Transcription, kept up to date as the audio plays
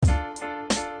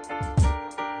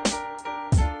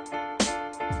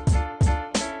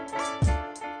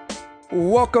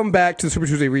Welcome back to the Super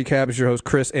Tuesday Recap. It's your host,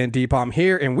 Chris and Deepom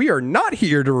here, and we are not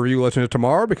here to review Legends of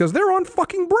Tomorrow because they're on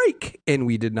fucking break, and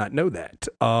we did not know that.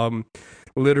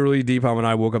 Literally, Deepom and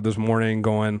I woke up this morning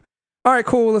going, all right,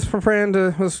 cool, let's prepare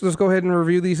to, let's go ahead and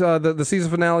review these the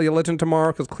season finale of Legend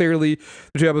Tomorrow, because clearly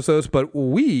the 2 episodes, but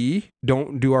we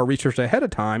don't do our research ahead of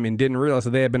time and didn't realize that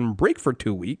they had been on break for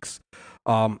 2 weeks.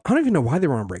 I don't even know why they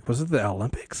were on break. Was it the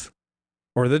Olympics?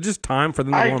 Or is it just time for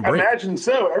them to go on break? I imagine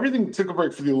so. Everything took a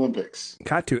break for the Olympics.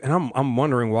 Got to. And I'm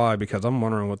wondering why, because I'm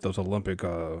wondering what those Olympic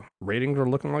ratings are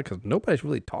looking like, because nobody's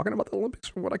really talking about the Olympics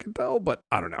from what I can tell, but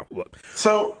I don't know. Look.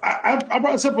 So I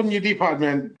brought this up on UD-Pod,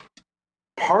 man.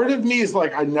 Part of me is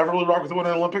like, I never really rock with the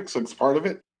Winter Olympics, so it's part of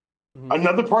it. Mm-hmm.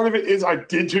 Another part of it is I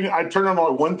turned on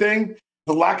like one thing.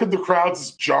 The lack of the crowds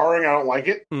is jarring. I don't like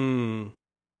it. And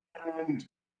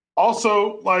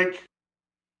also, like,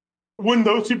 when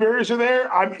those two barriers are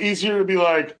there, I'm easier to be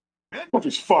like, man, that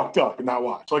country's fucked up and not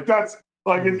watch. Like, that's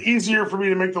like, it's easier for me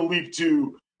to make the leap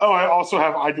to, oh, I also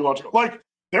have ideological. Like,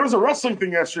 there was a wrestling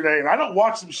thing yesterday, and I don't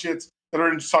watch some shits that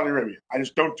are in Saudi Arabia. I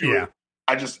just don't do it.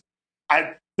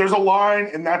 There's a line,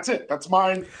 and that's it. That's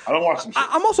mine. I don't watch them.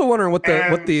 I'm also wondering what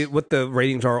the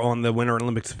ratings are on the Winter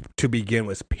Olympics to begin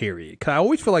with. Period. Because I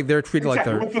always feel like they're treated like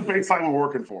they're what's the baseline we're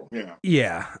working for.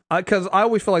 Yeah. Because I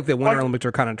always feel like the Winter Olympics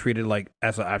are kind of treated like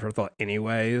as an afterthought,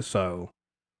 anyway. So,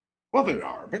 well, they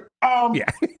are, but yeah,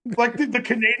 like the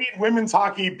Canadian women's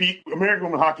hockey beat American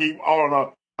women's hockey all on a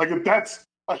like if that's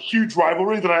a huge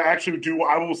rivalry that I actually do.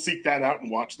 I will seek that out and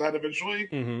watch that eventually.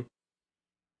 Mm-hmm.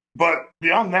 But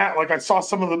beyond that, like I saw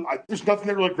some of them. There's nothing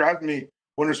that really grabbed me.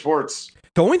 Winter sports.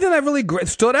 The only thing that really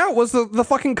stood out was the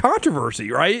fucking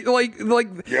controversy, right? Like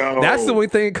that's the only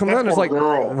thing that comes out. It's like,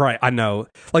 girl. Right? I know.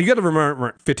 Like you got to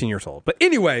remember, 15 years old. But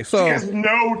anyway, so she has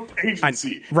no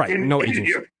agency, no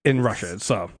agency in Russia.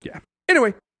 So yeah.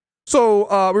 Anyway,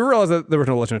 so we realized that there was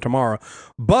no Legend of Tomorrow,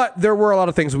 but there were a lot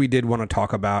of things we did want to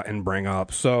talk about and bring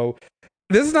up. So.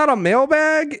 This is not a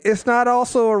mailbag. It's not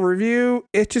also a review.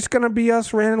 It's just gonna be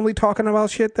us randomly talking about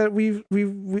shit that we've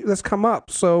that's come up.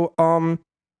 So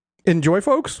enjoy,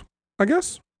 folks. I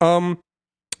guess. The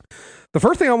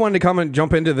first thing I wanted to come and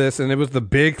jump into this, and it was the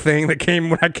big thing that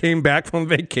came when I came back from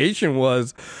vacation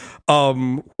was, this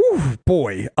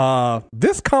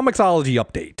Comixology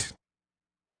update.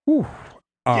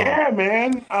 Yeah,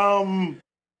 man.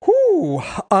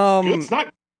 It's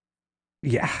not.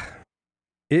 Yeah.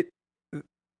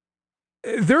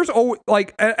 There's always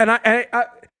like, and I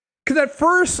because at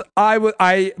first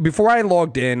before I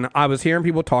logged in, I was hearing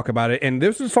people talk about it, and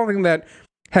this is something that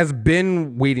has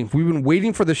been waiting. We've been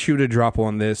waiting for the shoe to drop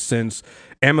on this since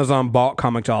Amazon bought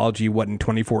Comixology, in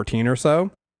 2014 or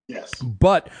so. Yes.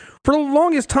 But for the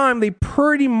longest time, they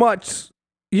pretty much,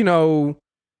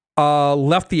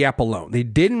 left the app alone. They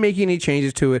didn't make any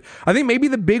changes to it. I think maybe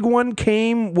the big one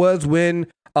was when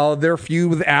their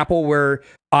feud with Apple, where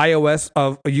iOS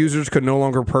users could no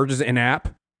longer purchase an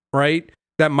app, right?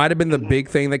 That might have been the big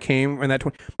thing that came in that.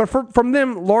 But from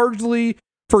them, largely,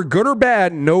 for good or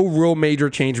bad, no real major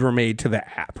changes were made to the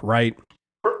app, right?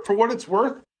 For what it's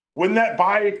worth, when that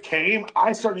buy came,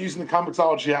 I started using the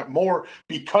Comixology app more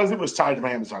because it was tied to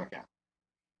my Amazon account.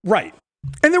 Right.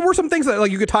 And there were some things that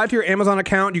like you could tie it to your Amazon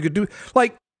account. You could do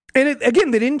like. And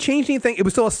again, they didn't change anything. It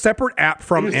was still a separate app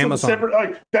from Amazon.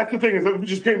 That's the thing is it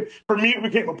just it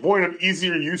became a point of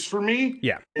easier use for me.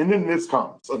 Yeah. And then this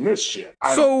comes and this shit.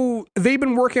 So they've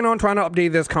been working on trying to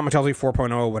update this Comixology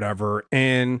 4.0 or whatever.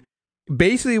 And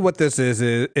basically what this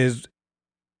is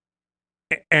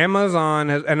Amazon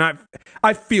has, and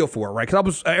I feel for it, right?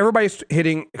 Because everybody's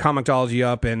hitting Comixology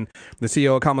up and the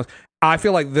CEO of Comix. I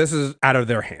feel like this is out of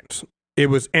their hands. It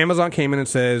was Amazon came in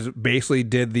and basically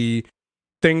did the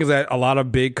things that a lot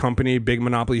of big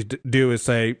monopolies do is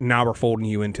say, now we're folding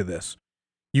you into this.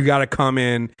 You got to come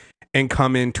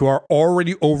into our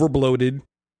already overbloated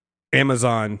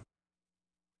Amazon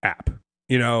app,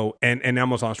 and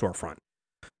Amazon storefront.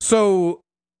 So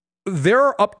there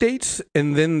are updates,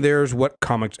 and then there's what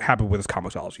happened with this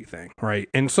Comixology thing, right?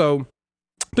 And so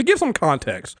to give some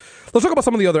context, let's talk about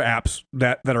some of the other apps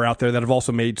that are out there that have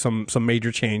also made some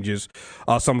major changes,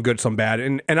 some good, some bad.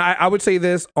 And I would say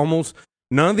this, almost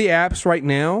none of the apps right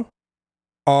now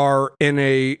are in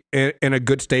a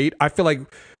good state. I feel like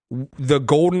the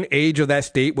golden age of that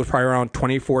state was probably around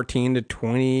 2014 to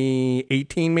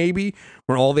 2018, maybe,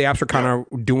 when all the apps are kind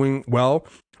of doing well.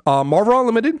 Marvel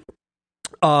Unlimited,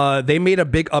 they made a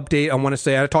big update. I want to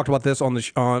say I talked about this on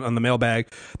the mailbag.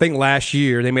 I think last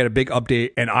year they made a big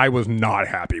update, and I was not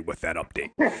happy with that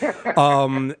update.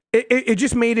 It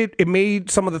just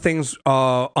made some of the things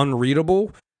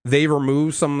unreadable. they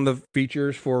removed some of the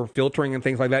features for filtering and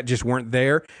things like that just weren't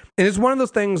there. And it's one of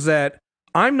those things that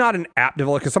I'm not an app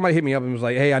developer, because somebody hit me up and was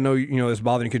like, hey, I know this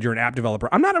bothering you because you're an app developer.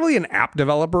 I'm not really an app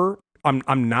developer.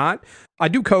 I'm not. I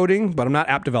do coding, but I'm not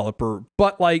app developer.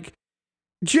 But like,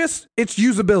 just it's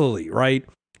usability, right?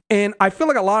 And I feel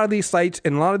like a lot of these sites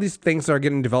and a lot of these things that are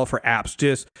getting developed for apps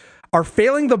just are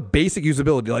failing the basic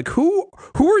usability. Like, who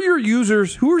are your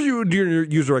users? Who are you doing your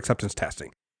user acceptance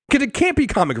testing? Because it can't be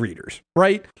comic readers,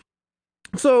 right?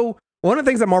 So one of the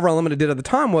things that Marvel Unlimited did at the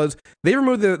time was they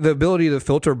removed the ability to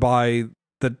filter by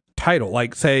the title.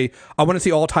 Like, say, I want to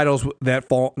see all titles that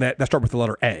start with the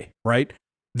letter A, right?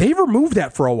 They removed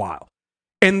that for a while.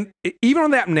 And even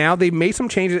on that now, they made some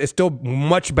changes. It's still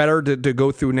much better to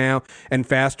go through now and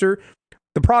faster.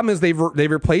 The problem is they've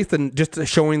replaced just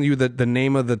showing you the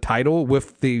name of the title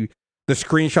with the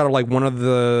screenshot of like one of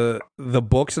the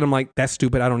books. And I'm like, that's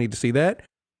stupid. I don't need to see that.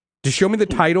 Just show me the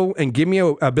title and give me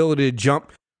an ability to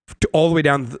jump all the way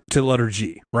down to the letter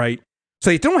G, right?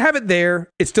 So you don't have it there.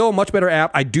 It's still a much better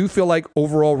app. I do feel like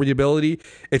overall readability,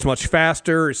 it's much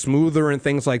faster, it's smoother and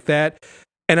things like that.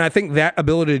 And I think that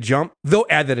ability to jump, they'll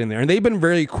add that in there. And they've been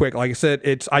very quick. Like I said,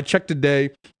 I checked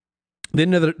today, did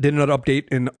another update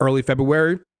in early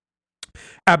February.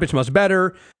 App is much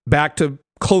better, back to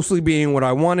closely being what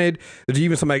I wanted. There's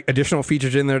even some like, additional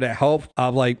features in there that help.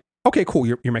 I'm like, okay, cool,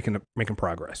 you're making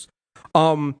progress.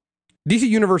 DC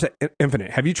Universe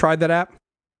Infinite, have you tried that app?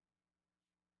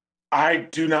 I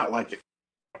do not like it.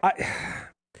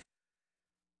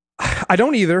 I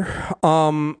don't either.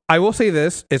 I will say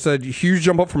this: it's a huge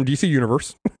jump up from DC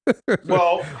Universe.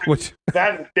 Well,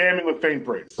 that is damning with faint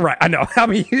praise. Right, I know. I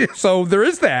mean, so there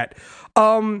is that.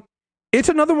 It's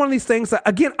another one of these things that,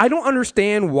 again, I don't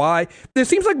understand why. It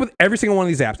seems like with every single one of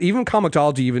these apps, even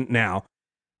Comixology, even now,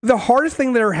 the hardest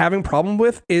thing they're having problem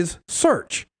with is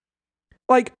search.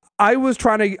 Like, I was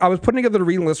putting together the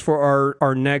reading list for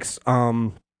our next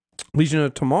Legion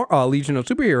of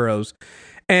Superheroes,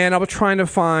 and I was trying to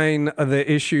find the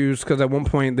issues because at one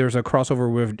point there's a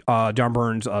crossover with John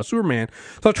Byrne's Superman.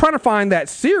 So I was trying to find that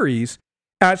series.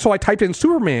 So I typed in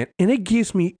Superman, and it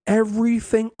gives me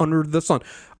everything under the sun.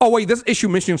 Oh, wait, this issue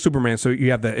mentioning Superman, so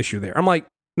you have the issue there. I'm like,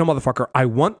 no, motherfucker, I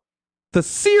want the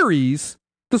series,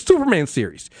 the Superman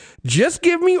series. Just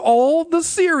give me all the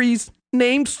series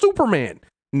named Superman.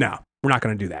 No, we're not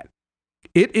going to do that.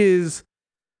 It is,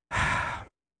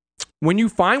 when you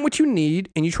find what you need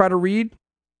and you try to read,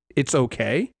 it's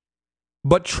okay.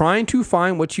 But trying to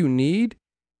find what you need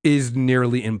is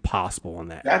nearly impossible on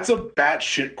that. That's a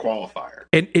batshit qualifier.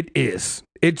 And it is.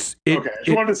 Okay. I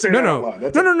just wanted to say that out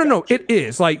loud. No. It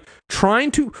is. Like,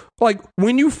 trying to, like,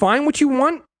 when you find what you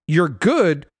want, you're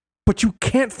good, but you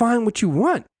can't find what you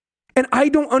want. And I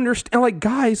don't understand. Like,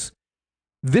 guys,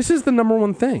 this is the number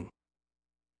one thing.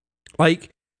 Like,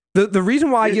 the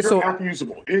reason why I get so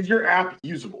usable. Is your app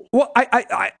usable? Well,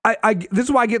 I this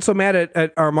is why I get so mad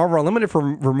at our Marvel Unlimited for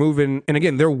removing, and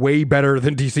again, they're way better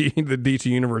than the DC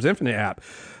Universe Infinite app.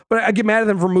 But I get mad at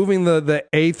them for removing the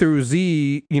A through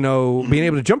Z, being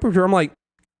able to jump through. I'm like,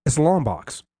 it's a long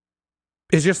box.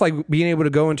 It's just like being able to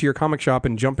go into your comic shop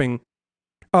and jumping.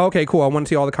 Oh, okay, cool. I want to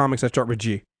see all the comics that start with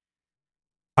G.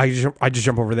 I just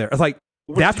jump over there. It's like,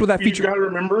 that's what that feature. You got to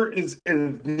remember is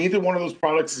neither one of those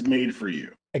products is made for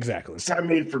you. Exactly. It's not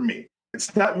made for me.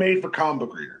 It's not made for comic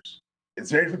book readers.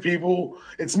 It's made for people.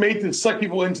 It's made to suck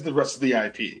people into the rest of the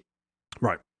IP.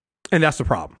 Right. And that's the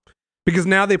problem. Because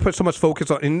now they put so much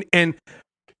focus on, and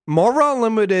Marvel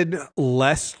Unlimited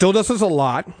still does this a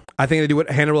lot. I think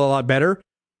they handle it a lot better.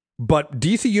 But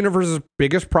DC Universe's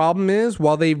biggest problem is,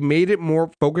 while they've made it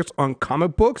more focused on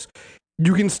comic books,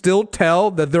 you can still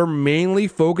tell that they're mainly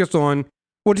focused on,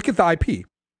 well, just get the IP.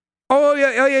 Oh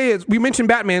yeah. We mentioned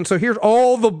Batman, so here's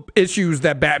all the issues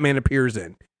that Batman appears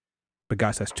in. But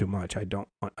guys, that's too much. I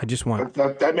just want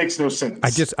that makes no sense.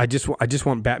 I just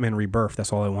want Batman Rebirth.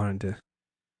 That's all I wanted to.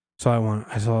 That's all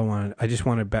I wanted. I just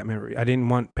wanted Batman. I didn't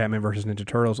want Batman versus Ninja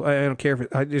Turtles. I don't care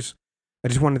if I just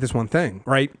wanted this one thing,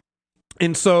 right?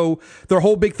 And so their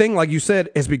whole big thing, like you said,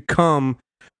 has become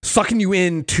sucking you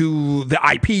into the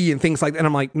IP and things like that. And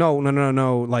I'm like, no.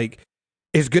 Like,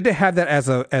 it's good to have that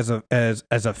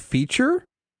as a feature,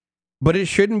 but it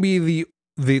shouldn't be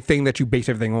the thing that you base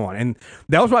everything on. And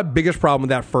that was my biggest problem with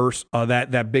that first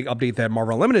that big update that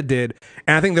Marvel Unlimited did.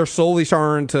 And I think they're slowly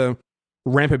starting to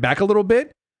ramp it back a little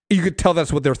bit. You could tell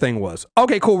that's what their thing was.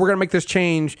 Okay, cool. We're gonna make this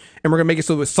change, and we're gonna make it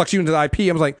so it sucks you into the IP.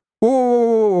 I was like,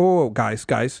 whoa, guys,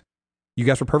 you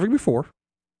guys were perfect before.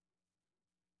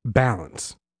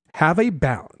 Balance. Have a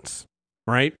balance,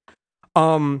 right?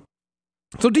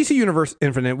 So DC Universe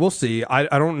Infinite, we'll see.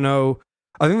 I don't know.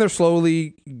 I think they're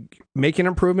slowly making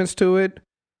improvements to it.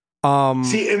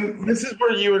 See, and this is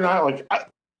where you and I like.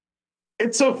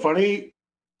 It's so funny.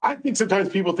 I think sometimes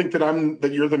people think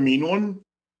that you're the mean one.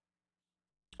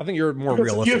 I think you're more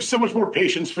Because realistic. you have so much more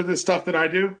patience for this stuff than I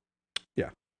do. Yeah.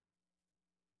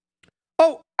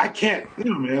 Oh, I can't,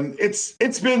 man.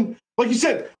 It's been like you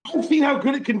said. I've seen how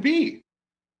good it can be.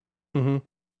 mm-hmm.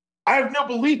 I have no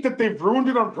belief that they've ruined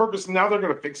it on purpose and now they're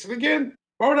going to fix it again.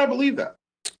 Why would I believe that?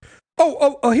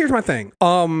 Oh, here's my thing.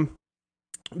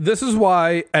 This is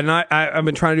why, and I've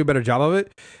been trying to do a better job of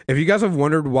it. If you guys have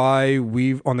wondered why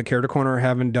we've on the Character Corner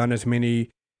haven't done as many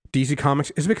DC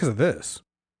comics, it's because of this.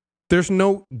 There's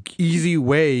no easy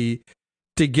way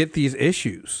to get these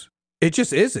issues. It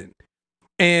just isn't,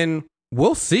 and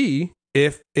we'll see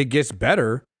if it gets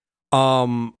better.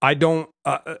 I don't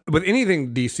with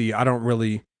anything DC. I don't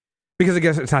really, because I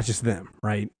guess it's not just them,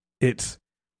 right?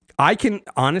 I can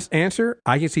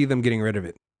see them getting rid of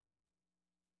it.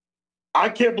 I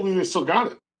can't believe they still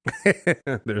got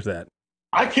it. There's that.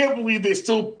 I can't believe they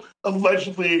still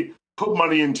allegedly put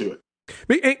money into it.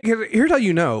 Here's how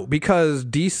you know, because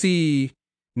DC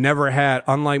never had,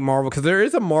 unlike Marvel, because there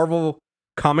is a Marvel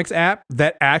Comics app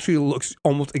that actually looks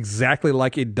almost exactly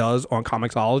like it does on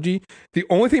Comixology. The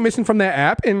only thing missing from that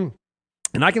app, and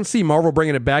I can see Marvel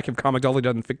bringing it back if Comixology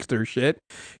doesn't fix their shit,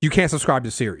 you can't subscribe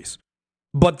to series.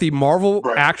 But the Marvel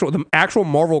the actual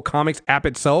Marvel Comics app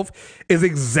itself is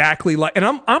exactly like, and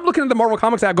I'm looking at the Marvel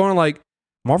Comics app going like,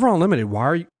 Marvel Unlimited, why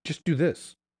are you just do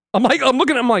this? I'm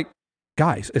like,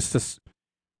 guys, it's just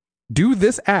do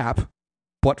this app,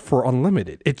 but for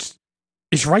unlimited. It's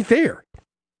right there.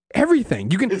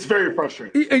 Everything you can. It's very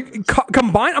frustrating.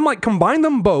 Combine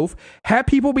them both. Have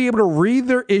people be able to read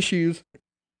their issues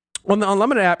on the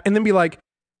unlimited app, and then be like,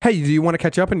 "Hey, do you want to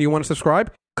catch up and do you want to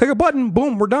subscribe? Click a button.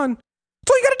 Boom, we're done.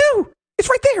 That's all you got to do. It's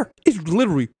right there. It's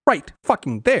literally right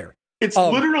fucking there. It's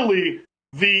literally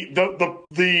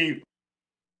the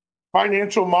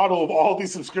financial model of all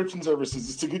these subscription services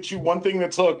is to get you one thing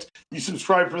that's hooked. You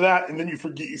subscribe for that, and then you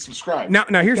forget you subscribe. Now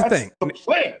here's the thing. The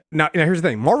plan. Now here's the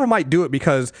thing. Marvel might do it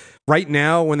because right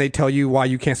now, when they tell you why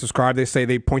you can't subscribe,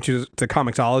 they point you to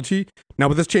Comixology. Now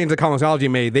with this change that Comixology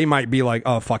made, they might be like,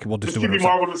 "Oh fuck it, we'll just do it." Give me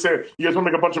Marvel to say, "You guys want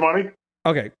to make a bunch of money?"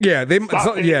 Okay, yeah,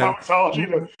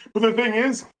 Comixology. But the thing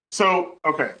is,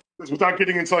 without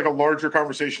getting into like a larger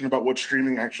conversation about what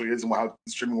streaming actually is and how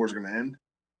the streaming wars are going to end.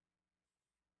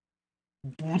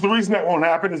 The reason that won't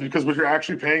happen is because what you're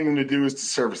actually paying them to do is to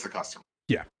service the customer.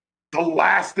 Yeah. The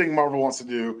last thing Marvel wants to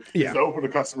do is to open a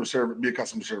customer service, be a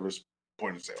customer service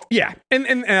point of sale. Yeah,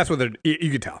 and that's what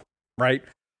you could tell, right?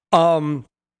 And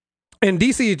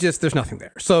DC is just, there's nothing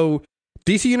there. So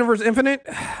DC Universe Infinite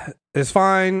is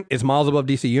fine. It's miles above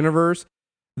DC Universe.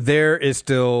 There is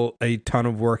still a ton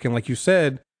of work, and like you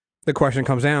said, the question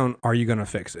comes down: are you going to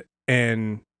fix it?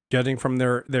 And judging from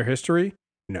their history,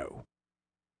 no,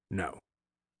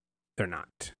 they're not.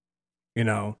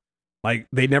 Like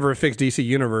they never fixed DC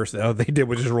Universe. All they did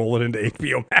was just roll it into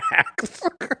HBO Max.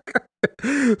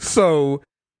 So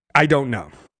I don't know.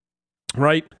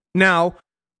 Right now,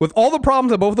 with all the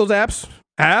problems that both of those apps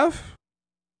have,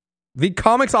 the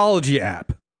Comixology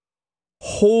app,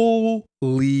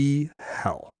 holy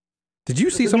hell! Did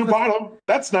you see some new bottom?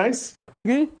 That's nice.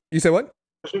 Mm-hmm. You say what?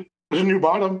 There's a new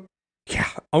bottom. Yeah.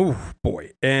 Oh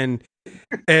boy. And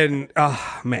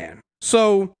man.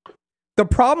 So the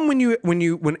problem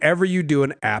whenever you do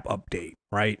an app update,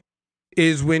 right,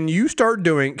 is when you start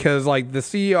doing, because like the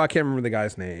CEO, I can't remember the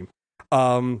guy's name.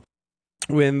 When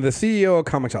the CEO of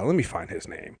Comixology, let me find his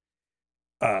name.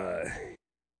 I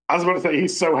was about to say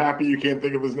he's so happy you can't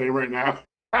think of his name right now.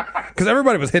 Because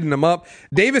everybody was hitting him up.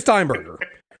 David Steinberger.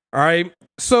 All right.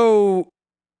 So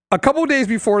a couple of days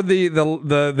before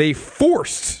they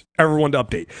forced everyone to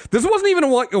update. This wasn't even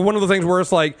one of the things where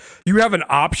it's like you have an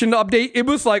option to update. It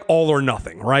was like all or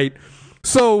nothing, right?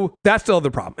 So that's the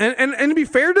other problem. And to be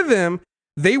fair to them,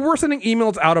 they were sending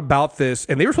emails out about this,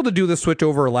 and they were supposed to do this switch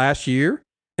over last year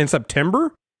in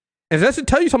September. And that should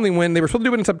tell you something, when they were supposed to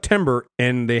do it in September,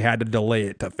 and they had to delay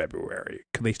it to February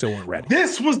because they still weren't ready.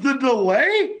 This was the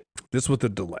delay? This was the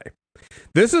delay.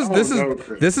 This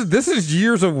is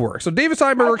years of work. So David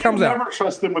Steinberger comes out. I'll never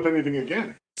trust them with anything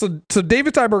again. So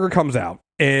David Steinberger comes out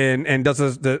and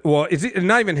does this. Well, it's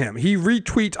not even him. He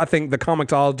retweets, I think, the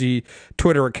Comixology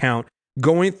Twitter account,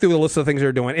 going through the list of things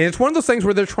they're doing. And it's one of those things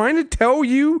where they're trying to tell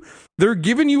you they're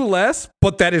giving you less,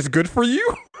 but that is good for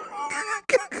you.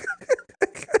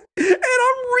 And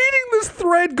I'm reading this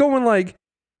thread going like,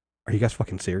 are you guys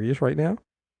fucking serious right now?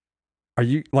 Are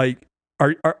you like,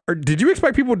 did you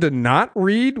expect people to not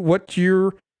read what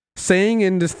you're saying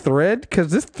in this thread?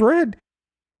 Because this thread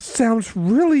sounds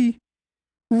really,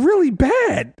 really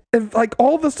bad. If, like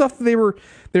all the stuff they're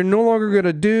no longer going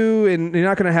to do, and they're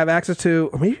not going to have access to.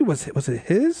 Or maybe was it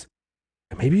his?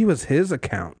 Maybe it was his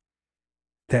account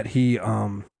that he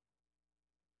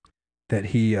did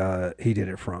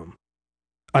it from.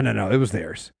 Oh no, it was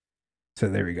theirs. So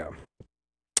there we go.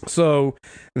 So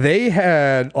they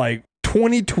had like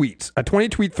 20 tweets, a 20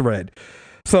 tweet thread.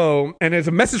 So, and it's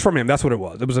a message from him. That's what it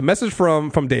was. It was a message from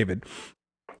David.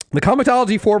 The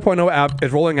Comicsology 4.0 app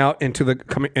is rolling out in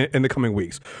the coming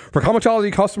weeks. For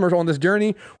Comicsology customers on this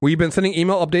journey, we've been sending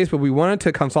email updates, but we wanted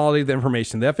to consolidate the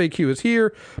information. The FAQ is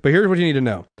here, but here's what you need to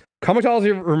know.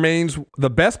 Comicsology remains the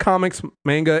best comics,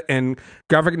 manga, and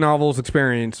graphic novels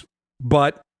experience,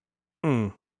 but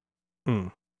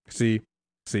see,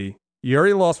 you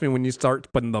already lost me when you start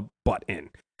putting the but in.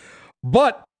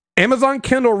 But Amazon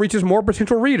Kindle reaches more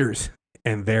potential readers,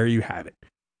 and there you have it.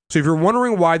 So if you're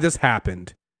wondering why this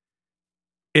happened,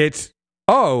 it's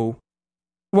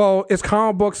it's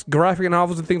comic books, graphic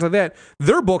novels, and things like that.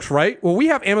 They're books, right? Well, we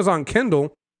have Amazon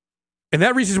Kindle, and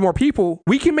that reaches more people.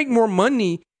 We can make more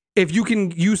money if you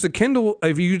can use the Kindle,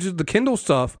 if you use the Kindle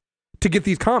stuff to get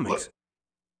these comics.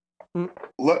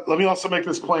 Let me also make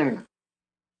this plainer.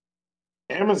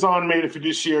 Amazon made a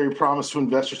fiduciary promise to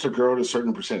investors to grow at a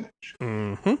certain percentage.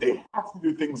 Mm-hmm. They have to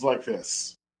do things like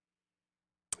this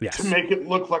to make it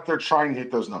look like they're trying to hit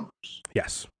those numbers.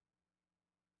 Yes.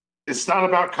 It's not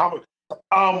about comic.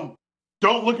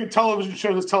 Don't look at television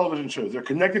shows as television shows. They're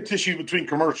connective tissue between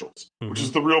commercials, which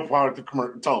is the real product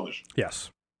of television. Yes.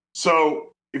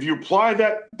 So if you apply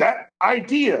that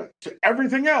idea to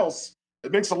everything else,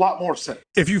 it makes a lot more sense.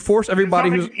 If you force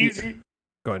everybody who's easy,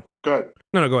 go ahead.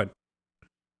 No, go ahead.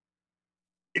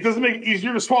 It doesn't make it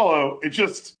easier to swallow. It's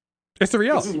the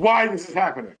reality. This is why this is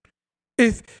happening.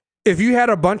 If you had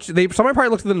a bunch, somebody probably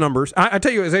looked at the numbers. I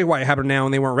tell you exactly why it happened now,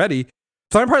 and they weren't ready.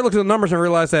 Somebody probably looked at the numbers and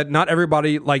realized that not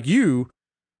everybody like you,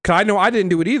 because I know I didn't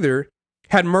do it either,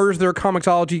 had merged their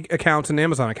Comicsology accounts and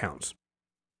Amazon accounts.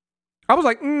 I was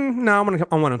like, no, I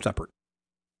want them separate.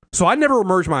 So I never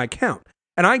merged my account.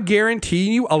 And I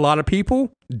guarantee you a lot of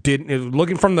people didn't,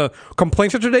 looking from the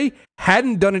complaints yesterday,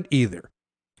 hadn't done it either.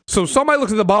 So somebody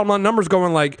looks at the bottom line numbers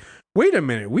going like, wait a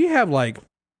minute, we have like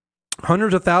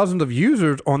hundreds of thousands of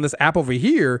users on this app over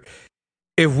here.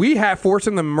 If we have forced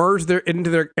them to merge into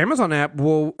their Amazon app,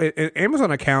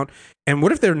 Amazon account, and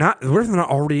what if they're not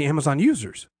already Amazon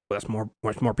users? Well, that's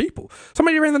much more people.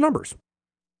 Somebody ran the numbers.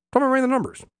 We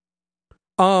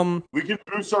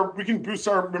can boost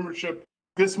our membership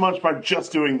this much by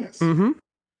just doing this. Mm-hmm.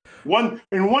 One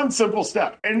simple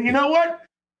step. And you know what?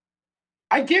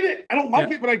 I get it. I don't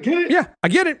like it, but I get it. Yeah, I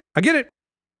get it.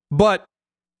 But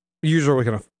users are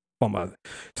going to fall about it.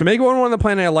 To make one on the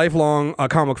planet a lifelong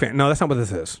comic fan. No, that's not what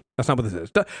this is.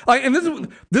 And this is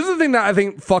the thing that I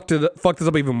think fucked this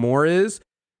up even more is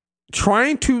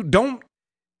trying to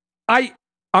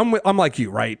I'm like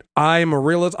you, right? I'm a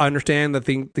realist. I understand that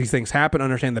these things happen. I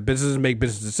understand that businesses make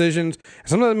business decisions.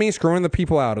 Sometimes it means screwing the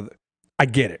people out of it. I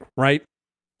get it, right?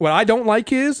 What I don't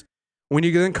like is when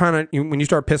you then when you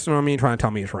start pissing on me and trying to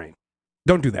tell me it's rain.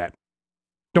 Don't do that.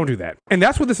 And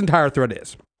that's what this entire thread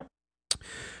is.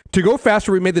 To go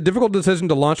faster, we made the difficult decision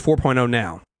to launch 4.0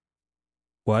 now.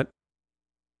 What?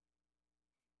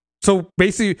 So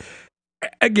basically,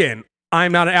 again,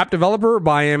 I'm not an app developer,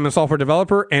 but I am a software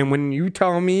developer. And when you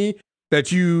tell me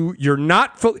that you're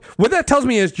not, what that tells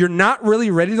me is you're not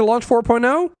really ready to launch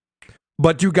 4.0,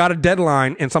 but you got a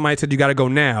deadline and somebody said you got to go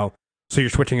now, so you're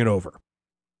switching it over.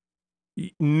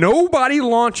 Nobody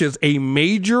launches a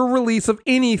major release of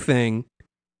anything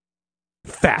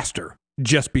faster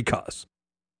just because.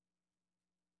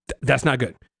 That's not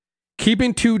good.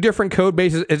 Keeping two different code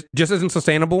bases just isn't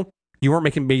sustainable. You weren't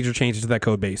making major changes to that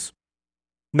code base.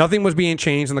 Nothing was being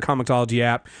changed in the Comicsology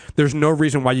app. There's no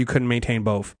reason why you couldn't maintain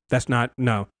both.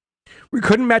 No. We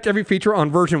couldn't match every feature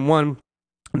on version 1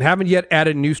 and haven't yet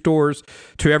added new stores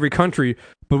to every country,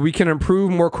 but we can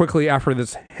improve more quickly after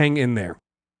this. Hang in there.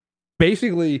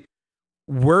 Basically,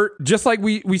 we're just like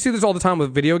we see this all the time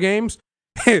with video games.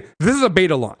 This is a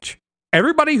beta launch.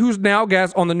 Everybody who's now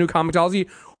guest on the new Comicsology,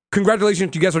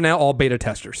 congratulations, you guys are now all beta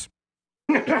testers.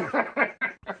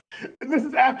 This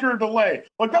is after a delay.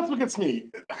 Like, that's what gets me.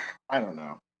 I don't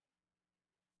know.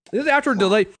 This is after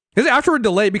a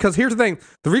delay because here's the thing.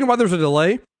 The reason why there's a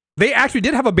delay, they actually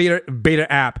did have a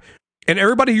beta app, and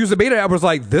everybody who used the beta app was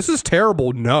like, this is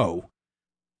terrible. No.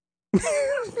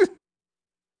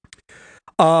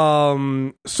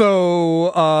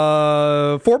 So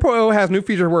 4.0 has new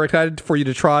features we're excited for you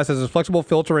to try, such as flexible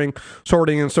filtering,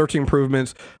 sorting, and searching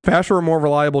improvements, faster and more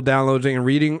reliable downloading and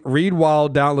read while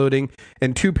downloading,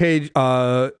 and two page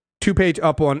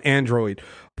up on Android.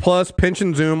 Plus, pinch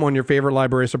and zoom on your favorite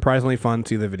library is surprisingly fun.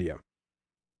 See the video.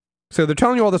 So they're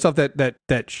telling you all the stuff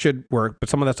that should work, but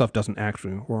some of that stuff doesn't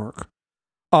actually work.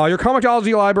 Your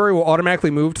Comixology library will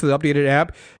automatically move to the updated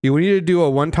app. You will need to do a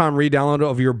one-time re-download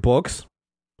of your books.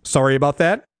 Sorry about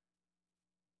that.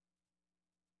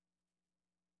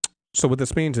 So what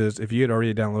this means is if you had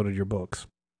already downloaded your books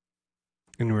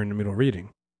and you were in the middle of reading,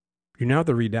 you now have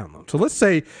to re-download. So let's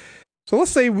say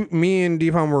me and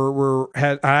Deepon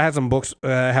I had some books I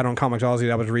had on Comixology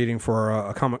that I was reading for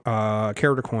a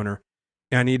character corner,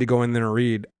 and I need to go in there and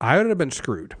read. I would have been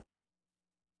screwed.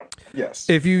 Yes.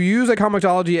 If you use a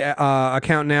Comixology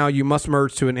account now, you must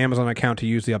merge to an Amazon account to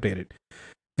use the updated.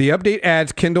 The update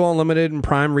adds Kindle Unlimited and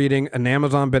Prime Reading, an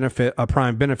Amazon benefit, a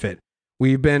Prime benefit.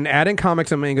 We've been adding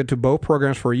comics and manga to both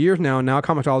programs for years now, and now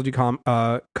Comixology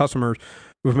customers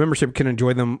with membership can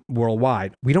enjoy them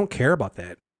worldwide. We don't care about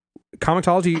that.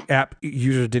 Comixology app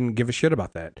users didn't give a shit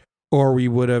about that, or we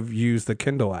would have used the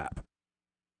Kindle app.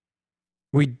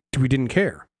 We didn't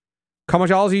care.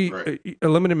 Comixology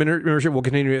limited membership will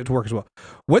continue to work as well.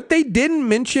 What they didn't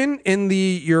mention in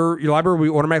your library we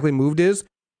automatically moved is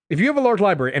if you have a large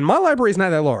library, and my library is not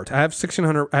that large. I have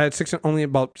 1,600. I had only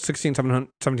about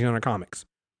 1,700 comics.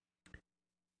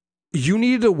 You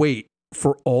needed to wait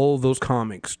for all those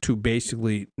comics to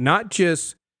basically not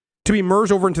just to be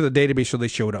merged over into the database so they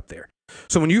showed up there.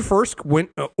 So when you first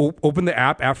went open the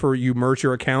app after you merged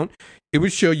your account, it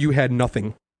would show you had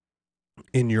nothing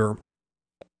in your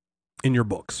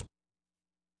books.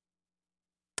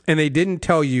 And they didn't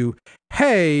tell you,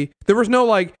 hey, there was no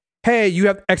like, hey, you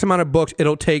have X amount of books,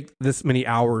 it'll take this many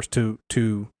hours to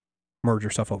merge your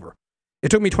stuff over. It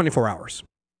took me 24 hours.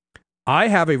 I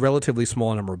have a relatively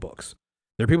small number of books.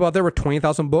 There are people out there with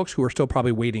 20,000 books who are still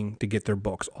probably waiting to get their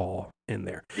books all in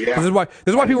there. Yeah. This is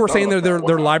why people are saying their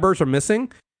libraries are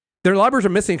missing. Their libraries are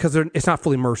missing because it's not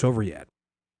fully merged over yet.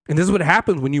 And this is what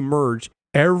happens when you merge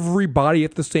everybody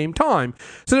at the same time.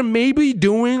 So then maybe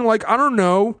doing like, I don't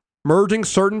know, merging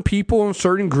certain people in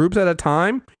certain groups at a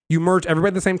time, you merge everybody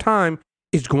at the same time,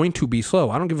 is going to be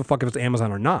slow. I don't give a fuck if it's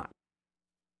Amazon or not.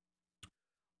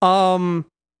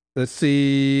 Let's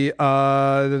see.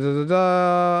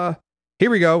 Here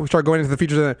we go. We start going into the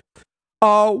features of it.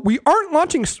 We aren't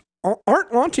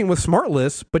launching with Smart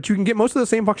Lists, but you can get most of the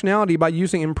same functionality by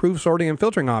using improved sorting and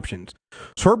filtering options.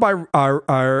 Sort by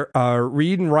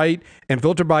read and write, and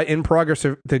filter by in progress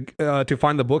to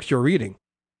find the books you're reading.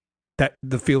 That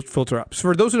the filter up. So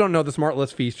for those who don't know, the Smart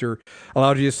List feature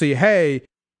allows you to see, hey,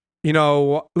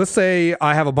 let's say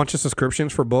I have a bunch of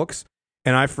subscriptions for books,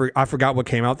 and I forgot what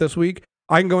came out this week.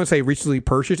 I can go and say recently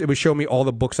purchased. It would show me all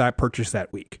the books I purchased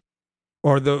that week.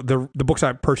 Or the books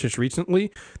I purchased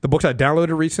recently, the books I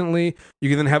downloaded recently. You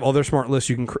can then have other Smart Lists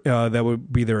you can that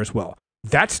would be there as well.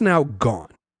 That's now gone.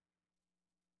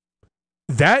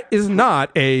 That is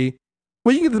not you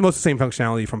can get the same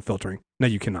functionality from filtering. No,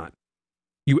 you cannot.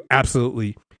 You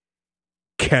absolutely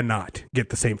cannot get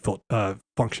the same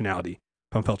functionality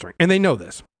from filtering. And they know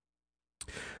this.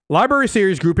 Library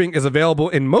series grouping is available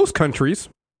in most countries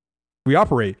we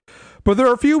operate, but there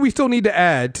are a few we still need to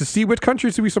add. To see which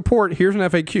countries we support, here's an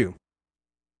FAQ.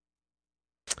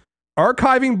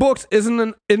 Archiving books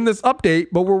isn't in this update,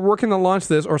 but we're working to launch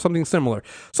this or something similar.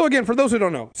 So again, for those who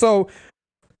don't know,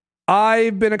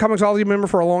 I've been a Comixology member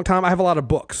for a long time. I have a lot of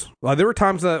books. There were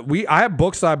times that I have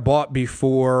books that I bought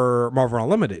before Marvel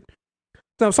Unlimited.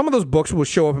 Now, some of those books will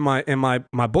show up in my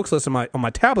books list on my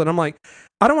tablet. I'm like,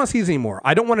 I don't want to see these anymore.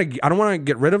 I don't want to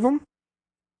get rid of them,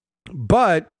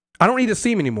 but I don't need to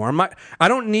see them anymore. I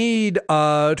don't need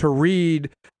to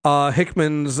read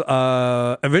Hickman's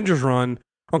Avengers run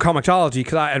on Comixology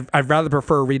because I'd rather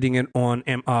prefer reading it on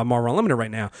Marvel Unlimited right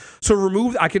now.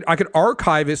 So I could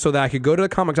archive it so that I could go to the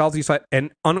Comixology site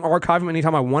and unarchive them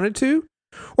anytime I wanted to.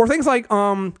 Or things like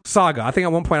Saga. I think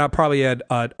at one point I probably had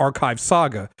archived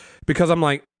Saga because I'm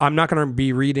like, I'm not going to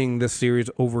be reading this series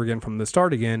over again from the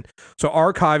start again. So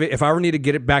archive it. If I ever need to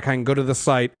get it back, I can go to the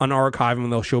site, unarchive them,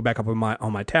 and they'll show back up on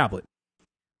my tablet.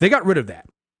 They got rid of that.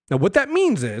 Now, what that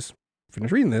means is, finish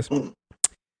reading this.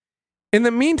 In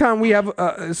the meantime, we have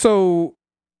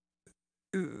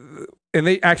and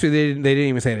they didn't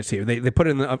even say this here. They put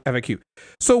it in the FAQ.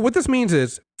 So what this means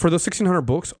is, for those 1,600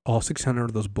 books, all 600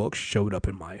 of those books showed up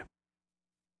on my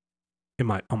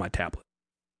tablet.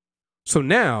 So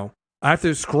now I have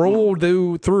to scroll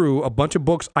through a bunch of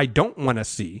books I don't want to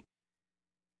see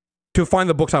to find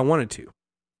the books I wanted to.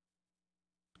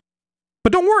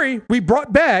 But don't worry, we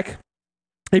brought back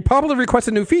a popularly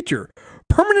requested new feature,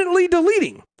 permanently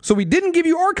deleting. So we didn't give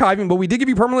you archiving, but we did give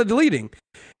you permanently deleting.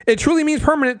 It truly means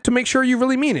permanent to make sure you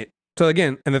really mean it. So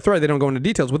again, in the thread, they don't go into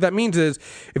details. What that means is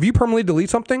if you permanently delete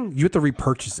something, you have to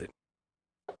repurchase it.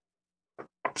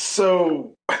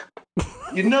 So,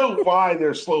 you know why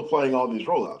they're slow playing all these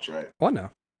rollouts, right? Well, no.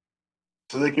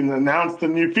 So they can announce the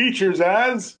new features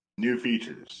as new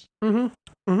features. If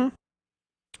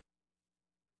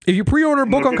you pre-order a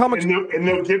book on comics, and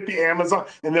they'll get the Amazon,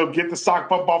 and they'll get the stock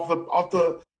bump off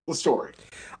the story.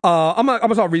 I'm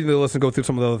gonna start reading the list and go through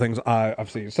some of the other things I've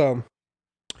seen. So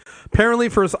apparently,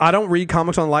 first, I don't read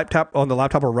comics on the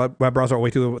laptop or web browser all the way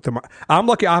through. I'm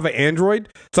lucky I have an Android,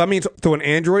 so that means through an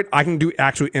Android I can do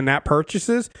actually in-app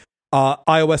purchases.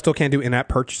 iOS still can't do in-app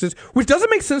purchases, which doesn't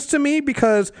make sense to me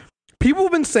because people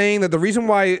have been saying that the reason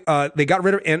why they got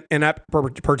rid of in-app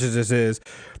purchases is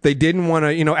they didn't want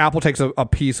to, Apple takes a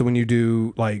piece of when you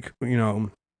do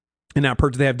in-app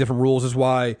purchase, they have different rules, is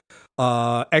why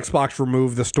Xbox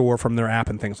removed the store from their app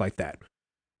and things like that.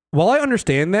 While I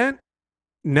understand that,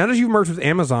 now that you've merged with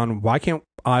Amazon, why can't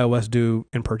iOS do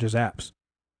in-purchase apps?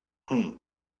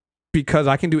 Because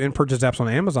I can do in-purchase apps on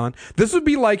Amazon. This would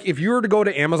be like if you were to go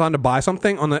to Amazon to buy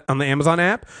something on the Amazon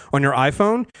app on your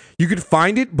iPhone, you could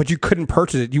find it, but you couldn't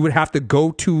purchase it. You would have to go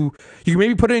to, you can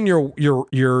maybe put it in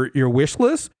your wish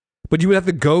list, but you would have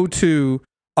to go to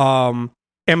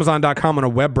Amazon.com on a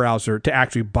web browser to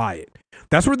actually buy it.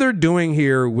 That's what they're doing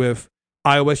here with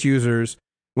iOS users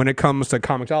when it comes to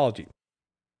Comixology.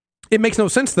 It makes no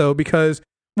sense though, because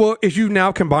well, if you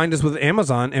now combine this with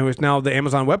Amazon and it's now the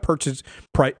Amazon web purchase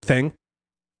thing,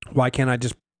 why can't I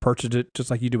just purchase it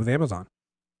just like you do with Amazon?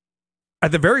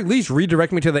 At the very least,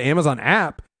 redirect me to the Amazon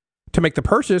app to make the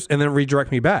purchase and then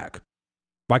redirect me back.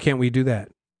 Why can't we do that?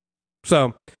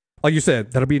 So, like you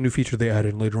said, that'll be a new feature they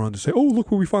added later on to say, oh,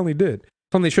 look what we finally did.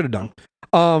 Something they should have done.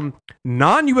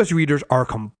 Non-US readers are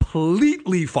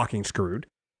completely fucking screwed.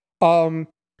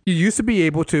 You used to be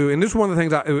able to, and this is one of the things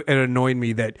that it annoyed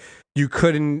me, that you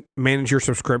couldn't manage your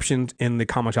subscriptions in the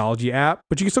Comixology app,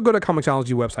 but you can still go to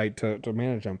Comixology website to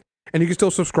manage them, and you can still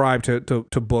subscribe to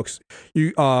books.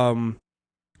 I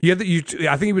think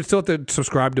you would still have to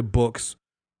subscribe to books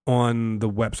on the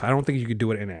website. I don't think you could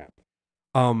do it in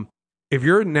app. If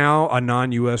you're now a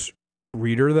non-US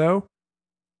reader, though,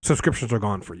 subscriptions are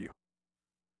gone for you.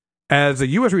 As a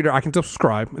US reader, I can still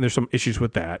subscribe, and there's some issues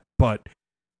with that, but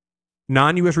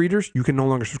non-US readers, you can no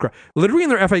longer subscribe. Literally in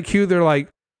their FAQ, they're like,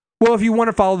 well, if you want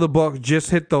to follow the book, just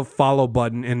hit the follow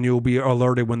button and you'll be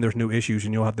alerted when there's new issues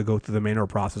and you'll have to go through the manual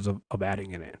process of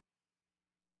adding it in.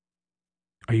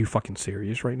 Are you fucking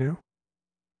serious right now?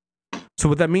 So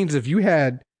what that means, if you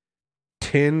had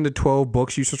 10 to 12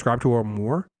 books you subscribe to or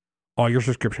more, all your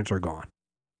subscriptions are gone.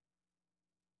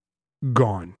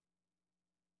 Gone.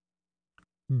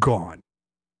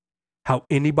 How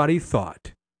anybody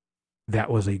thought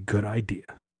that was a good idea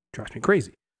drives me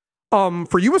crazy.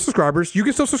 For US subscribers, you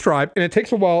can still subscribe, and it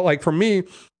takes a while. Like for me,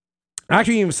 I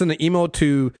actually even sent an email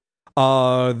to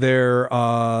their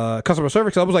customer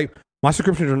service. I was like, my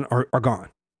subscriptions are gone.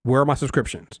 Where are my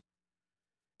subscriptions?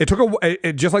 It took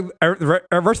just like the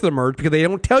rest of the merge, because they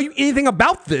don't tell you anything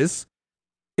about this.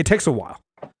 It takes a while.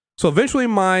 So eventually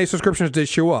my subscriptions did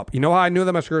show up. You know how I knew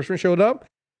that my subscription showed up?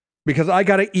 Because I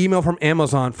got an email from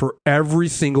Amazon for every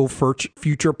single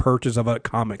future purchase of a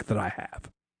comic that I have.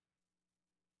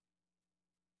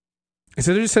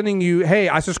 Instead of just sending you, hey,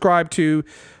 I subscribe to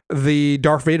the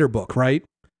Darth Vader book, right?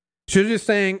 So they're just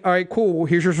saying, all right, cool. Well,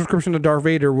 here's your subscription to Darth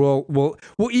Vader. We'll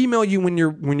email you when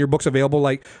your book's available.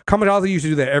 Like Comixology used to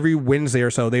do that every Wednesday or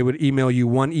so. They would email you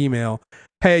one email.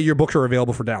 Hey, your books are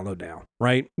available for download now,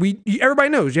 right? Everybody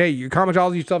knows, hey, your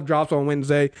Comixology stuff drops on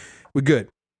Wednesday. We're good.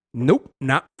 Nope,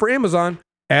 not for Amazon.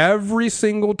 Every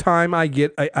single time I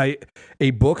get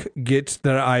a book gets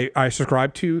that I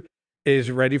subscribe to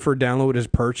is ready for download as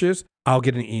purchase, I'll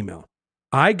get an email.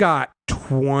 I got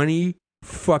 20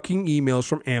 fucking emails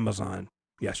from Amazon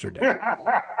yesterday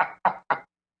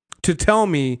to tell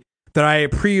me that I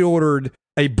pre-ordered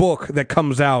a book that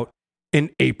comes out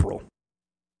in April.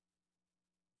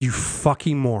 You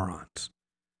fucking morons.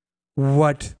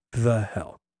 What the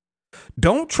hell?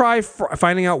 Don't try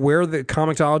finding out where the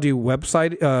Comixology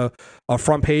website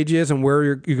front page is and where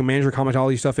you can manage your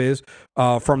Comixology stuff is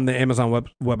from the Amazon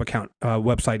web account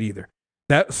website either.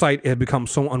 That site has become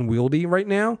so unwieldy right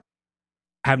now.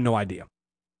 I have no idea.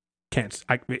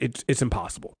 It's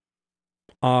impossible.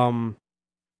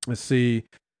 Let's see.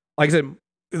 Like I said,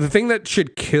 the thing that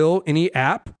should kill any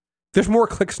app, there's more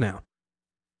clicks now.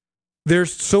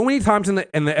 There's so many times in the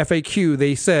FAQ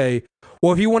they say,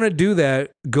 well, if you want to do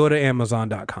that, go to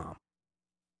Amazon.com.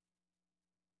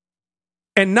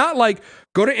 And not like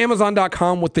go to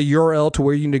Amazon.com with the URL to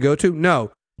where you need to go to.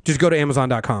 No, just go to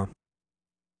Amazon.com.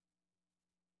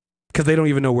 Because they don't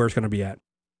even know where it's going to be at.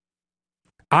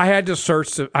 I had to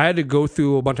search. I had to go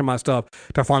through a bunch of my stuff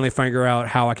to finally figure out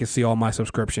how I could see all my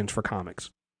subscriptions for comics.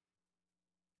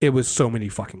 It was so many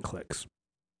fucking clicks.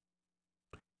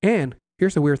 And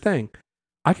here's the weird thing.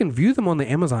 I can view them on the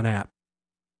Amazon app.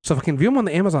 So if I can view them on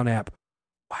the Amazon app,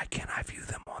 why can't I view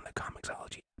them on the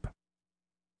Comixology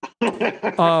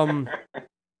app?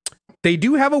 They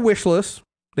do have a wish list.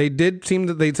 They did seem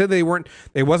that they said they wasn't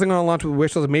going to launch with a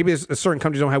wish list. Maybe certain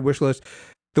companies don't have wish lists.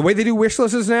 The way they do wish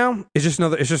lists now is just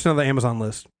another Amazon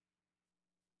list.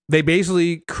 They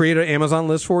basically create an Amazon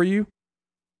list for you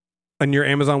on your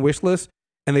Amazon wish list,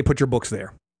 and they put your books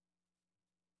there.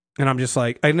 And I'm just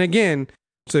like, and again,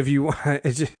 so if you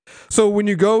so when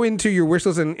you go into your wish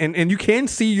list and you can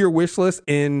see your wish list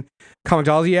in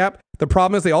Comixology app, the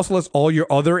problem is they also list all your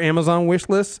other Amazon wish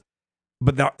lists,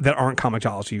 but that aren't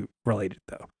Comixology related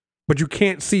though. But you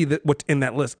can't see that what's in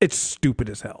that list. It's stupid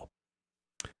as hell.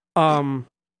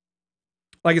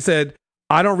 Like I said,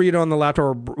 I don't read it on the laptop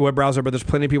or web browser, but there's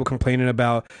plenty of people complaining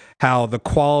about how the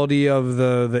quality of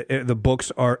the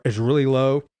books is really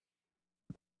low,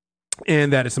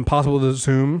 and that it's impossible to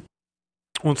zoom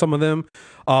on some of them.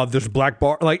 There's black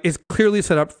bar, like it's clearly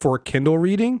set up for Kindle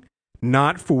reading,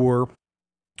 not for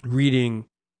reading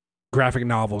graphic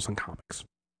novels and comics.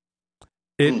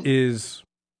 It is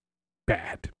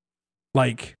bad.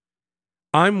 Like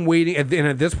I'm waiting, and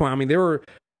at this point, I mean,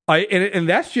 and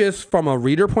that's just from a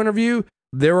reader point of view.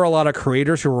 There were a lot of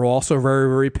creators who were also very,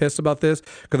 very pissed about this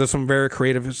because there's some very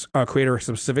creator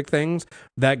specific things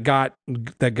that got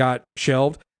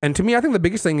shelved. And to me, I think the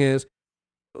biggest thing is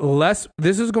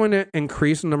this is going to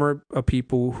increase the number of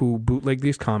people who bootleg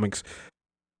these comics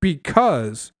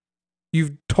because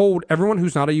you've told everyone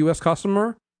who's not a U.S.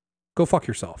 customer, go fuck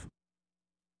yourself.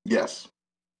 Yes.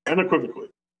 Unequivocally.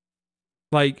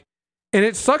 Like, and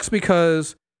it sucks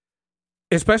because,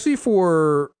 especially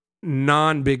for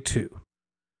non-Big Two,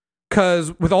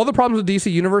 because with all the problems with DC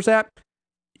Universe app,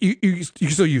 you can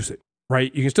still use it,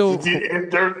 right? You can still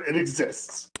it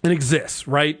exists. It exists,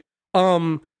 right?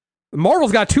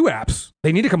 Marvel's got 2 apps.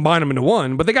 They need to combine them into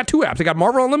one, but they got 2 apps. They got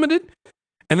Marvel Unlimited,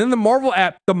 and then the Marvel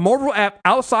app. The Marvel app,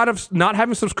 outside of not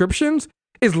having subscriptions,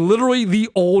 is literally the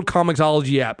old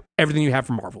Comixology app. Everything you have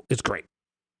from Marvel, it's great.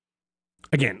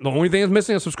 Again, the only thing that's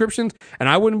missing is subscriptions, and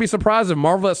I wouldn't be surprised if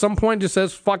Marvel at some point just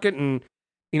says fuck it and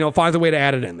finds a way to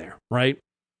add it in there, right?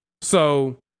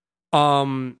 So,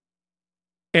 and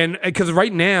because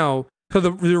right now, so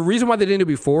the reason why they didn't do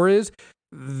it before is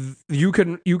you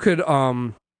could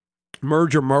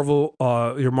merge your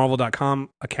Marvel.com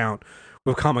account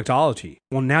with Comixology.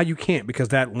 Well, now you can't because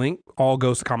that link all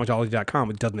goes to Comixology.com.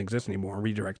 It doesn't exist anymore and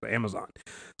redirects to Amazon.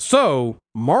 So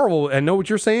Marvel, I know what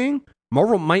you're saying.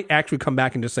 Marvel might actually come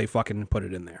back and just say fuck it and put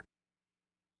it in there.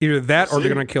 Either that or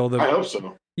they're going to kill them. I hope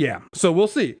so. Yeah. So we'll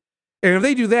see. And if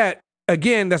they do that,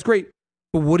 again, that's great.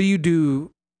 But what do you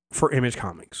do for Image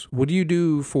Comics? What do you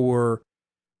do for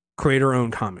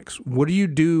creator-owned comics? What do you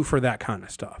do for that kind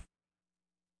of stuff?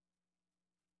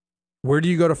 Where do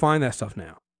you go to find that stuff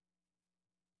now?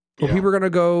 Well, people are gonna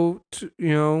go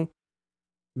to,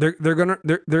 they're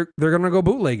gonna go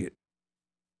bootleg it.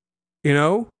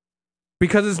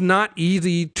 Because it's not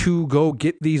easy to go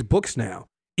get these books now,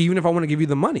 even if I want to give you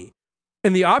the money.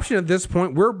 And the option at this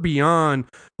point, we're beyond,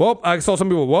 I saw some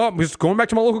people, I'm just going back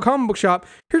to my local comic book shop.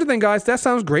 Here's the thing, guys, that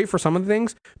sounds great for some of the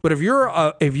things, but if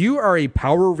you are a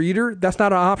power reader, that's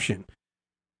not an option.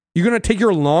 You're going to take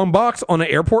your long box on an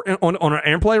airport, on an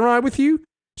airplane ride with you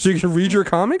so you can read your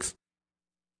comics?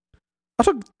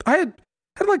 I had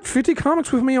like 50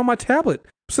 comics with me on my tablet.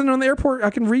 Sitting on the airport, I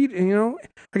can read,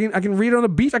 I can read on the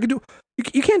beach. I can do,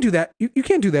 you can't do that. You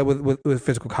can't do that with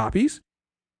physical copies.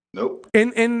 Nope.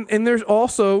 And there's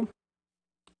also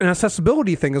an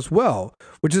accessibility thing as well,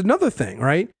 which is another thing,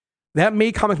 right? That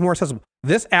made comics more accessible.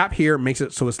 This app here makes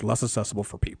it so it's less accessible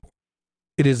for people.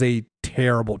 It is a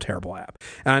terrible, terrible app.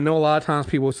 And I know a lot of times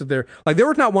people sit there, like there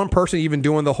was not one person even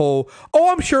doing the whole,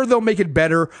 I'm sure they'll make it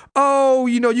better.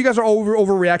 You guys are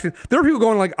overreacting. There were people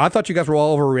going like, I thought you guys were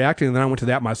all overreacting. And then I went to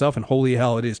that myself and holy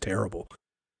hell, it is terrible.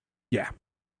 Yeah.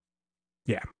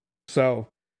 So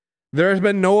there's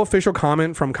been no official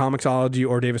comment from Comixology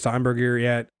or David Steinberger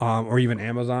yet, or even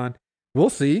Amazon. We'll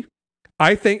see.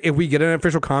 I think if we get an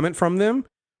official comment from them,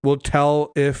 we'll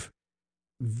tell if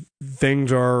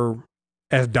things are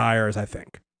as dire as I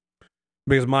think.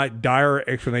 Because my dire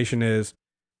explanation is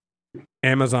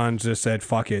Amazon just said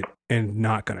fuck it and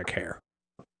not gonna care.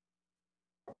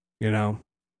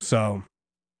 So,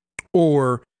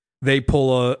 or they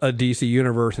pull a DC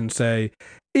universe and say,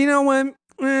 you know what?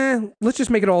 Let's just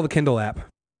make it all the Kindle app.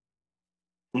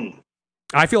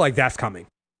 I feel like that's coming.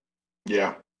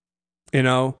 Yeah.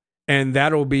 And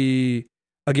that'll be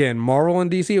again, Marvel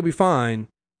and DC will be fine.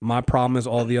 My problem is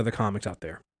all the other comics out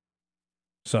there.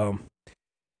 So,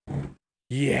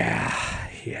 yeah.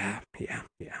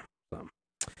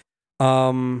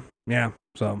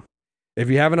 So, if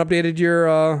you haven't updated your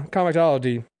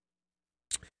Comixology,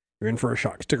 you're in for a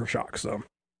sticker shock. So,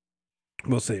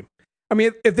 we'll see. I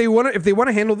mean, if they want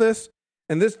to handle this,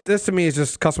 and this to me is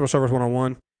just customer service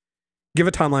 101, give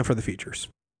a timeline for the features.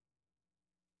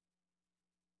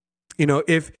 You know,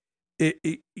 if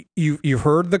you've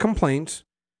heard the complaints,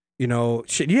 you know,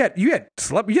 shit, you had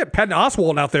Patton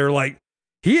Oswalt out there, like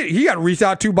he got reached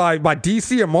out to by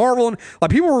DC and Marvel, and like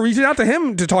people were reaching out to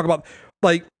him to talk about,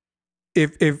 like,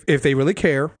 if they really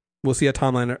care, we'll see a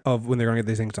timeline of when they're going to get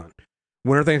these things done.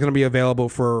 When are things going to be available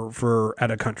for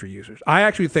out of country users? I'd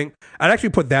actually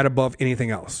put that above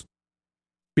anything else,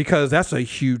 because that's a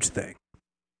huge thing,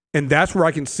 and that's where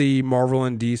I can see Marvel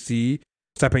and DC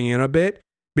stepping in a bit,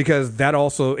 because that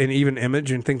also, and even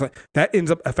Image and things like that, ends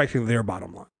up affecting their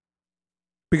bottom line.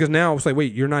 Because now it's like,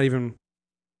 wait, you're not even,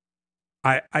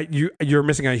 you're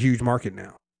missing a huge market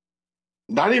now.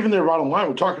 Not even their bottom line.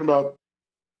 We're talking about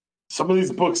some of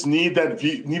these books need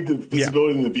the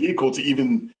visibility in the vehicle to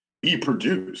even be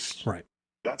produced. Right.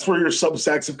 That's where your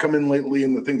Substacks have come in lately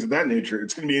and the things of that nature.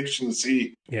 It's going to be interesting to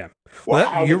see how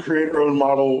the creator-owned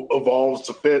model evolves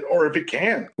to fit, or if it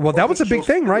can. Well, that was a big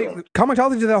thing, right?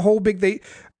 Comixology did that whole big thing.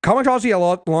 Comixology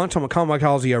launched some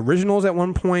Comixology originals at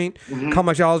one point. Mm-hmm.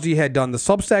 Comixology had done the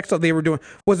Substacks that they were doing.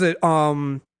 Was it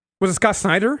Scott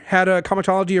Snyder had a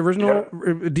Comixology original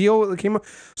deal that came up?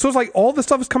 So it's like all this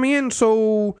stuff is coming in.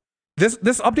 So this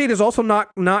update is also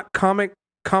not comic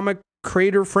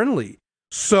creator friendly.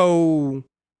 So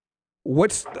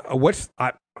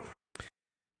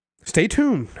stay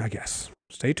tuned, I guess.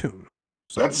 Stay tuned.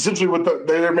 So that's essentially what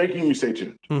they're making you stay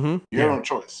tuned. Mm-hmm. You have no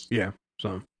choice. Yeah.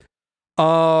 So,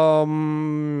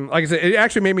 like I said, it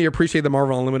actually made me appreciate the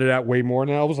Marvel Unlimited app way more.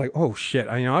 And I was like, oh shit!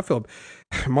 I feel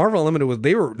Marvel Unlimited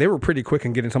they were pretty quick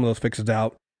in getting some of those fixes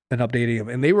out and updating them.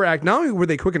 And they were not only were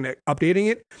they quick in updating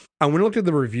it, I went and looked at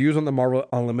the reviews on the Marvel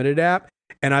Unlimited app,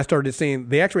 and I started seeing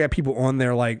they actually had people on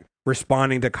there like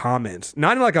responding to comments,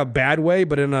 not in like a bad way,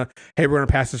 but in a, hey, we're going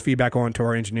to pass this feedback on to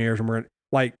our engineers, and we're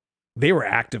like, they were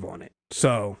active on it.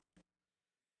 So,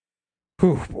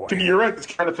 boy. You're right. It's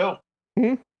trying to fill.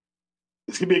 Mm-hmm.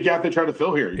 This could be a gap they try to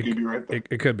fill here. You could be right.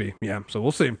 It could be. Yeah. So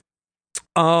we'll see.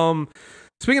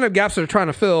 Speaking of gaps that are trying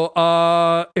to fill,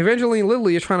 Evangeline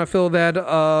Lilly is trying to fill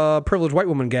that privileged white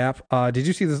woman gap. Did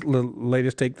you see this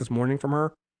latest take this morning from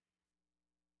her?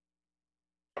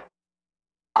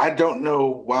 I don't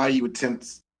know why you would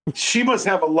tempt. She must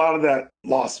have a lot of that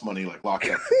lost money, like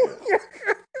lockout.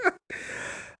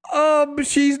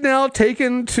 She's now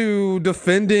taken to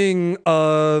defending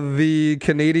the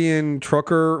Canadian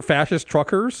fascist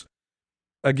truckers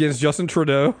against Justin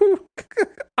Trudeau.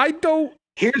 I don't.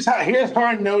 Here's how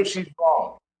I know she's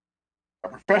wrong. A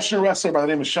professional wrestler by the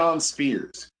name of Sean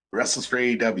Spears wrestles for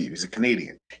AEW. He's a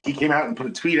Canadian. He came out and put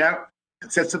a tweet out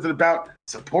and said something about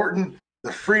supporting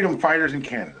the freedom fighters in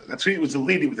Canada. That tweet was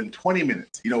deleted within 20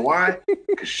 minutes. You know why?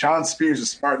 Because Sean Spears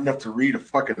is smart enough to read a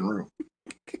fucking room.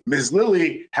 Ms.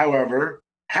 Lilly, however,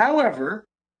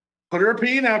 put her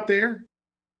opinion out there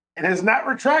and has not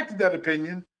retracted that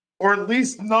opinion, or at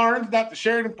least not to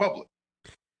share it in public.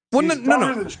 Well, She's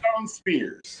no. than Sean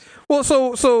Spears. Well,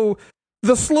 so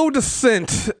the slow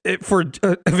descent for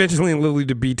Evangeline Lilly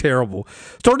to be terrible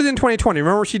started in 2020.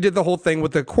 Remember, she did the whole thing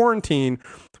with the quarantine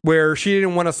where she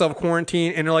didn't want to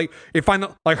self-quarantine, and they're like, if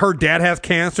her dad has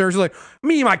cancer, she's like,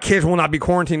 me and my kids will not be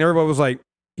quarantined. Everybody was like,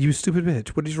 you stupid bitch,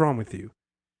 what is wrong with you?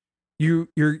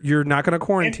 You're not going to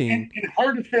quarantine. In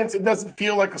her defense, it doesn't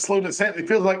feel like a slow descent. It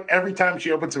feels like every time she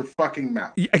opens her fucking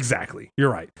mouth. Exactly. You're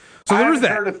right. So I there was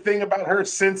that. I haven't heard a thing about her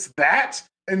since that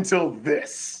until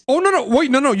this. Oh, no.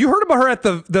 Wait, no. You heard about her at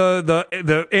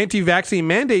the anti-vaccine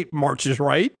mandate marches,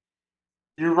 right?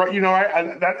 You're right. You know,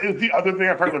 that is the other thing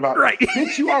I've heard about. Right.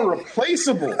 Bitch, you are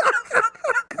replaceable.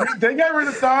 They got rid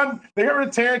of Don. They got rid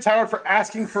of Terrence Howard for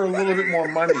asking for a little bit more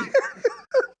money.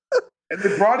 And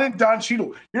they brought in Don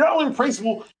Cheadle. You're not only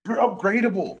replaceable, you're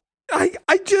upgradable. I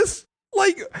just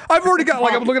I've already got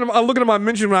I'm looking at my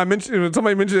mention when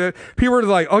somebody mentioned it. People were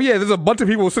like, oh yeah, there's a bunch of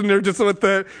people sitting there just with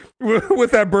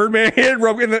that Birdman head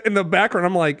rub in the background.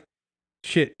 I'm like,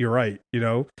 shit, you're right. You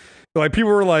know, like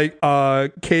people were like,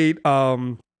 Kate,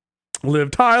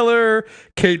 Liv Tyler,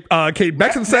 Kate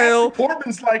Beckinsale.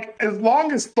 Portman's like, as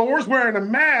long as Thor's wearing a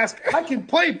mask, I can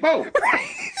play both.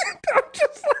 I'm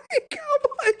just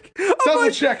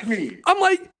check me. I'm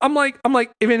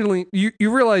like, Evangeline,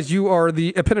 you realize you are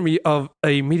the epitome of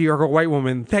a mediocre white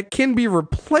woman that can be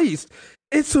replaced.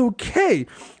 It's okay.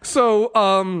 So,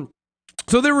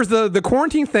 So there was the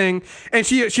quarantine thing, and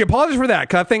she apologized for that,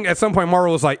 because I think at some point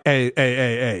Marvel was like,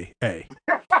 hey.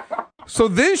 So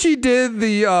then she did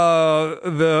the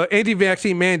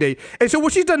anti-vaccine mandate. And so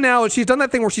what she's done now is she's done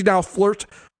that thing where she now flirts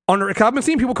on her. I've been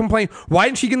seeing people complain, why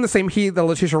didn't she get in the same heat that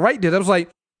Letitia Wright did? I was like,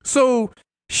 so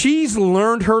she's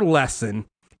learned her lesson,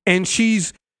 and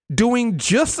she's doing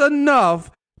just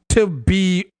enough to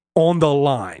be on the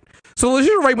line. So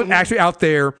Letitia Wright was actually out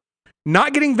there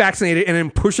not getting vaccinated and then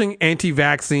pushing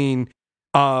anti-vaccine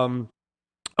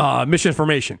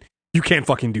misinformation. You can't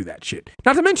fucking do that shit.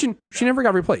 Not to mention, she never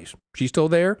got replaced. She's still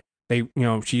there.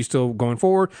 She's still going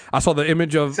forward. I saw the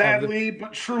image of sadly,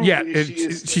 but truly, yeah,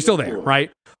 she's still there, right?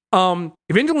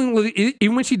 Eventually,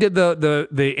 even when she did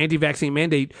the anti-vaccine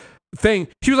mandate thing,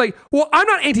 she was like, "Well, I'm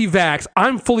not anti-vax.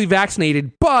 I'm fully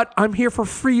vaccinated, but I'm here for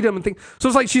freedom and things." So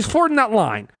it's like she's flirting that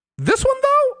line. This one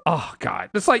though, oh god,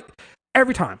 it's like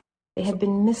every time. They have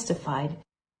been mystified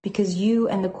because you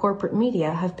and the corporate media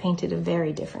have painted a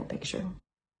very different picture.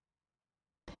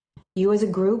 You as a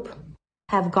group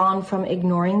have gone from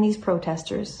ignoring these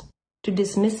protesters to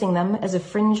dismissing them as a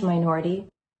fringe minority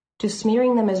to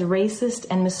smearing them as racist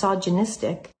and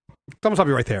misogynistic. I'm gonna stop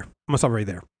you right there.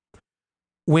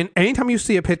 Anytime you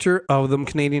see a picture of them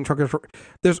Canadian truckers,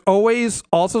 there's always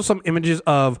also some images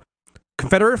of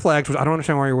Confederate flags, which I don't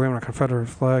understand why you're wearing a Confederate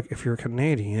flag if you're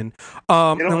Canadian.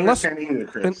 Unless it's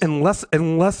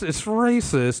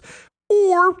racist,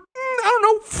 or I don't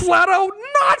know, flat out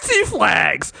Nazi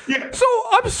flags. Yeah. So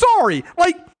I'm sorry,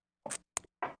 like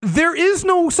there is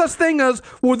no such thing as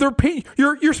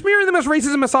you're smearing them as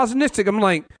racist and misogynistic. I'm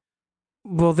like,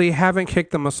 well, they haven't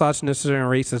kicked the misogynistic and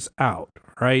racist out,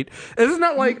 right? It's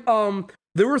not like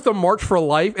there was the March for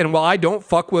Life, and while I don't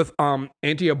fuck with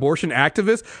anti-abortion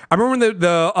activists, I remember when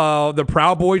the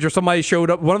Proud Boys or somebody showed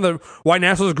up, one of the white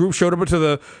nationalist groups showed up to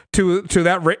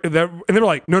that, and they were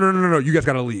like, no, you guys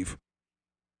gotta leave.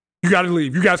 You gotta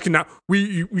leave. You guys cannot.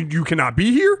 You cannot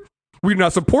be here. We do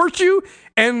not support you.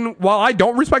 And while I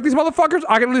don't respect these motherfuckers,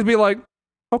 I can at least be like,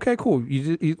 okay, cool.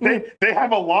 They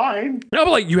have a line. No,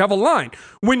 but like you have a line.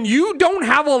 When you don't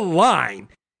have a line,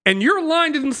 and your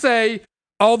line didn't say,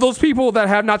 all those people that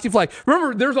have Nazi flag.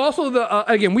 Remember, there's also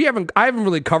the again. I haven't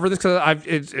really covered this because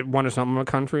it's one is something in my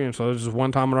country, and so there's just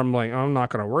one time when I'm like, I'm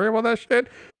not gonna worry about that shit.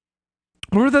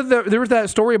 Remember that there was that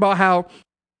story about how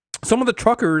some of the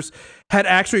truckers had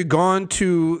actually gone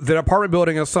to the apartment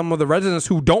building of some of the residents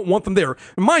who don't want them there.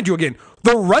 And mind you, again,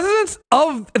 the residents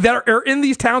that are in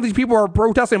these towns, these people are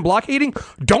protesting and blockading,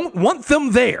 don't want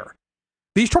them there.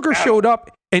 These truckers showed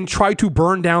up and tried to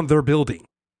burn down their building.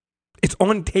 It's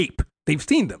on tape. They've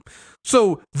seen them.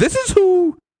 So this is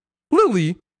who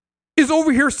Lily is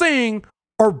over here saying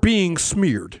are being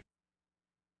smeared.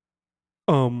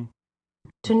 To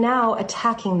now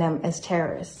attacking them as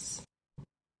terrorists.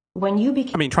 When you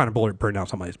became... trying to burn down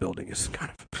somebody's building is kind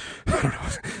of, I don't know,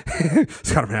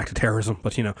 it's kind of an act of terrorism.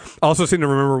 But, I also seem to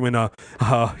remember when,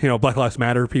 Black Lives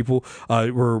Matter people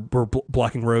were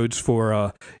blocking roads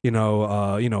for,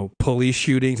 police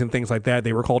shootings and things like that.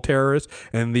 They were called terrorists.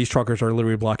 And these truckers are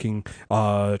literally blocking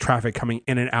traffic coming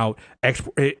in and out,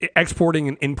 exporting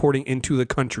and importing into the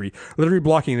country, literally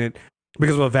blocking it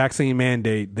because of a vaccine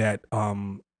mandate that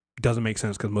doesn't make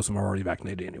sense because most of them are already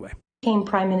vaccinated anyway. Became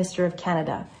Prime Minister of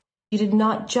Canada. You did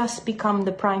not just become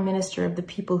the Prime Minister of the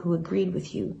people who agreed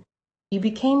with you. You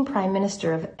became Prime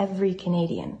Minister of every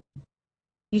Canadian.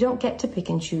 You don't get to pick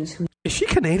and choose who... Is she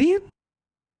Canadian?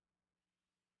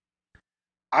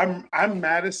 I'm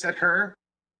maddest at her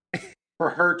for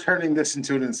her turning this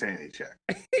into an insanity check.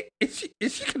 Is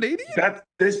she Canadian?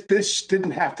 This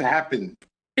didn't have to happen.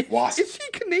 Is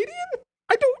she Canadian?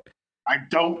 I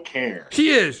don't care. She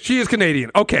is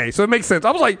Canadian. Okay, so it makes sense.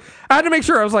 I had to make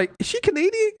sure. I was like, is she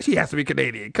Canadian? She has to be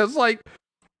Canadian. Because,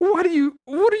 what are you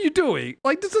doing?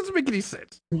 This doesn't make any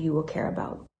sense. Who you will care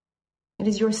about. It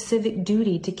is your civic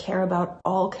duty to care about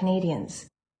all Canadians,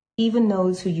 even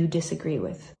those who you disagree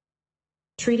with.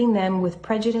 Treating them with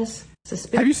prejudice,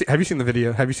 suspicion. Have you seen the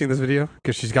video? Have you seen this video?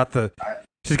 Because she's got the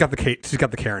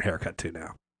Karen haircut too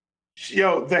now.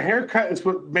 Yo, the haircut is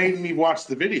what made me watch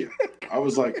the video. I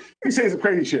was like, he says some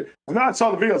crazy shit. And then I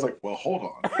saw the video, I was like, well, hold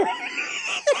on.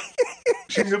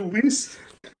 She's at least,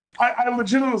 I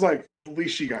legitimately was like, at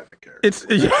least she got the character.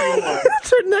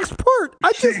 That's her next part.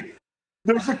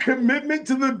 There's a commitment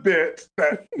to the bit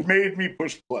that made me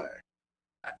push play.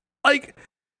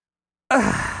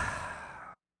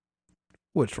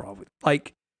 What's wrong with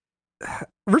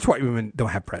rich white women don't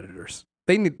have predators.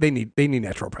 They need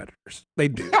natural predators. They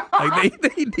do.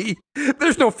 They need.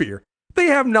 There's no fear. They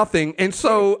have nothing, and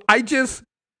so a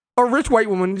rich white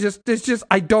woman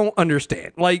I don't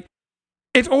understand.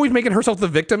 it's always making herself the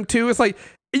victim too. It's like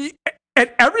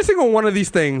at every single one of these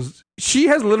things, she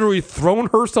has literally thrown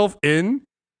herself in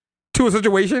to a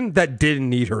situation that didn't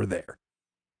need her there.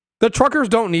 The truckers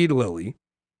don't need Lily.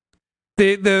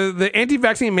 The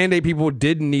anti-vaccine mandate people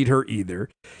didn't need her either.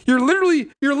 You're literally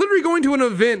going to an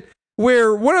event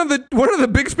where one of the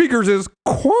big speakers is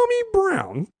Kwame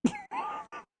Brown.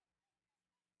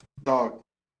 Dog,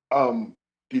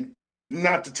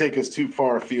 not to take us too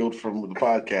far afield from the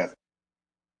podcast.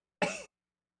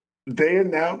 They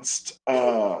announced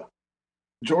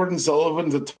Jordan Sullivan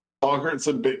to talk at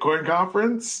some Bitcoin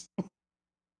conference,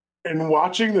 and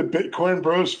watching the Bitcoin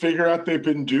bros figure out they've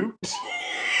been duped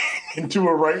into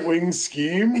a right-wing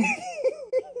scheme.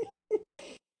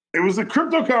 It was a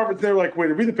crypto conference. They were like,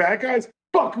 wait, are we the bad guys?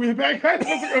 Fuck, are we the bad guys?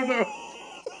 I was like, oh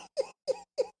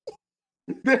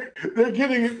no. They're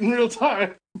getting it in real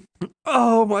time.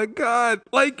 Oh my God.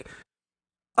 Like,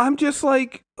 I'm just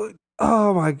like,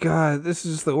 oh my God, this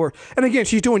is the worst. And again,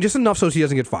 she's doing just enough so she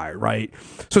doesn't get fired, right?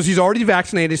 So she's already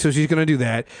vaccinated, so she's going to do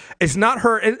that. It's not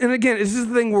her. And again, this is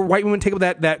the thing where white women take up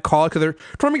that cause because they're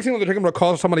trying to make it seem like they're taking up a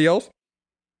cause of somebody else.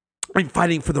 I'm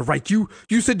fighting for the right. You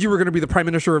said you were going to be the prime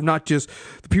minister of not just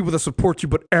the people that support you,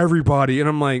 but everybody. And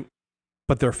I'm like,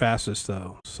 but they're fascists,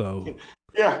 though. So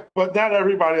yeah, but not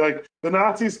everybody. Like the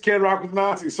Nazis can't rock with the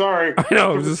Nazis. Sorry, I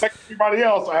know. To protect everybody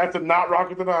else, I have to not rock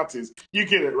with the Nazis. You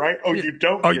get it, right? Oh, you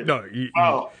don't. Oh get no. it. You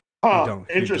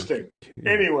Don't. Interesting.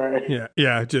 Anyway.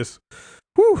 Yeah. Just.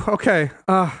 Whew. Okay.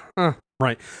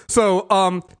 Right. So,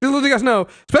 just to let you guys know,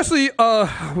 especially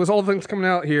with all the things coming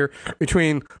out here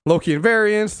between Loki and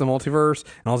variants, the multiverse,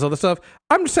 and all this other stuff,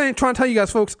 I'm just trying to tell you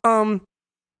guys, folks,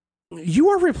 you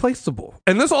are replaceable.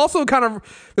 And this also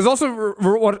there's also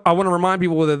what I want to remind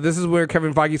people that this is where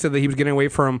Kevin Feige said that he was getting away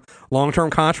from long-term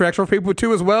contracts for people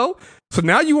too as well. So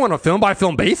now you want a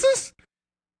film-by-film basis?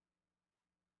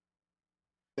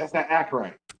 That's not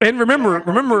accurate. And remember,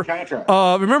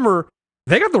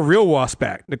 they got the real Wasp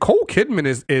back. Nicole Kidman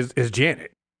is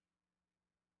Janet.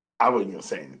 I wasn't gonna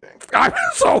say anything.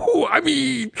 I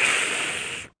mean,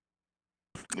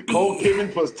 Nicole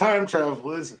Kidman plus time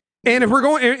travel is. And if we're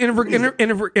going,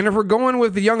 if we're going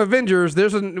with the Young Avengers,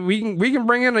 we can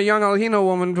bring in a young Latino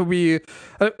woman to be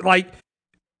like,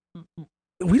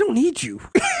 we don't need you.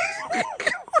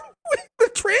 The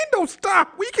train don't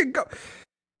stop. We can go.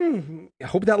 I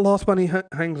hope that lost money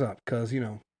hangs up because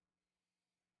And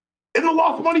the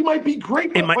lost money might be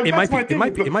great. It might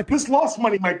be. This lost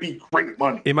money might be great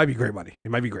money. It might be great money.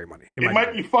 It might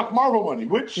be fuck Marvel money.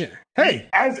 Which, hey,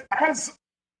 as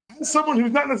someone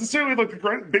who's not necessarily like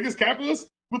the biggest capitalist,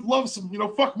 would love some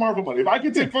fuck Marvel money. If I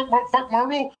could take fuck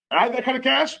Marvel and I had that kind of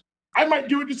cash, I might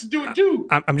do it just to do it too.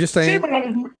 I'm just saying.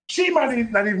 She might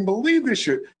not even believe this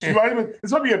shit. This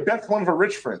might be a bet for one of her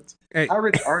rich friends. Hey. How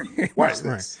rich are you? Watch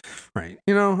this. Right.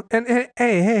 And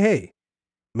hey.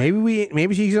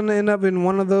 Maybe she's gonna end up in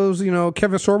one of those,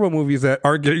 Kevin Sorbo movies that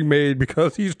aren't getting made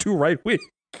because he's too right wing.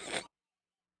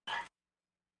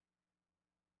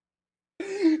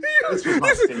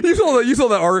 You saw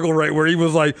that article, right, where he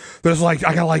was like, "There's I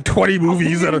got 20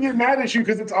 movies that are." Get mad at you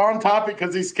because it's on topic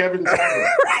because he's Kevin Sorbo.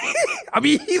 I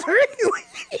mean, he's really.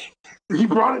 He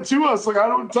brought it to us. I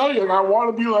don't tell you. I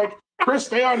want to be like, Chris,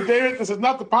 stay on, David. This is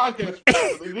not the podcast.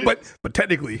 But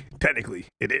technically,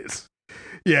 it is.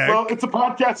 Yeah. Well, it's a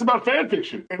podcast about fan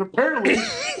fiction, and apparently,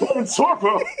 Kevin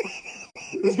Sorbo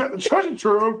has got the treasure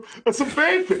trove of some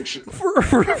fan fiction. For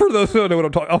those who don't know what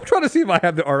I'm talking, I'll try to see if I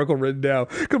have the article written down.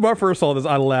 Because when I first saw this,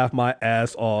 I laughed my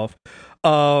ass off.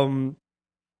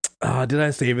 Did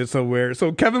I save it somewhere?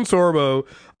 So Kevin Sorbo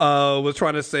was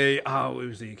trying to say, what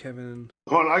was he, Kevin?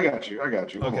 Hold on, I got you.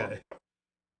 Okay.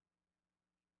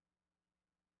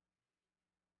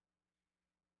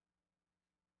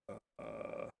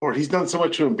 Or he's done so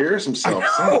much to embarrass himself.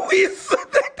 How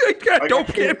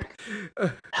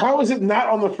is it not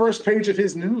on the first page of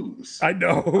his news? I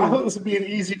know. I thought this would be an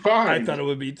easy find. I thought it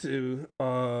would be too.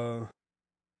 Let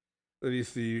me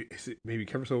see. Is it maybe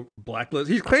Kevin Sorbo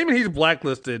blacklisted? He's claiming he's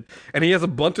blacklisted, and he has a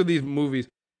bunch of these movies.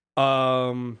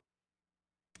 Oh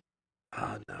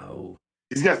no.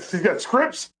 He's got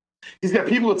scripts. He's got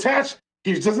people attached.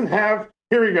 He doesn't have.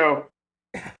 Here we go.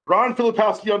 Ron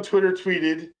Filipowski on Twitter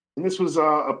tweeted. And this was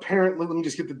apparently, let me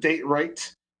just get the date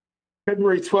right,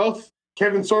 February 12th.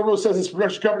 Kevin Sorbo says his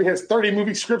production company has 30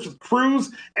 movie scripts with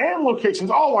crews and locations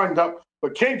all lined up,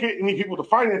 but can't get any people to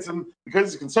finance them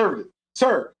because he's conservative.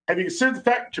 Sir, have you considered the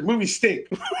fact that your movies stink?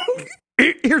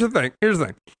 Here's the thing.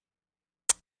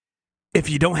 If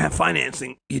you don't have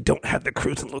financing, you don't have the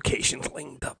crews and locations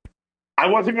linked up. I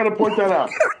wasn't going to point that out.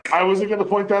 I was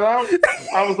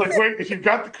like, wait, if you've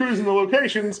got the crews and the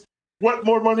locations, what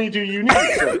more money do you need,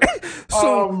 sir?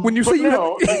 So when you but say you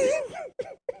no, have,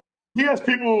 he has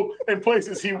people in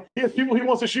places he has people he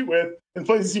wants to shoot with in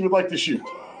places he would like to shoot,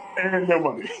 and no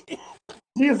money.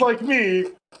 He is like me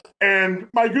and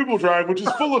my Google Drive, which is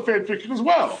full of fan fiction as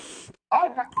well. I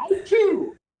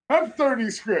too have 30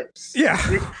 scripts, Yeah.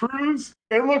 with crews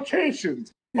and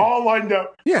locations all lined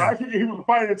up. Yeah. I can get people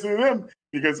financing them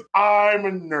because I'm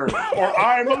a nerd, or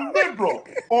I'm a liberal,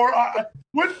 or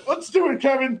let's do it,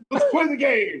 Kevin. Let's play the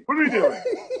game. What are we doing?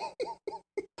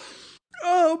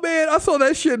 oh man, I saw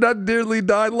that shit and I nearly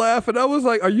died laughing. I was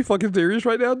like, are you fucking serious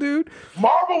right now, dude?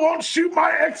 Marvel won't shoot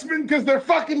my X-Men because they're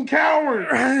fucking cowards.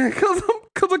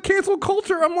 Because of cancel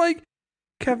culture. I'm like,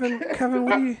 Kevin,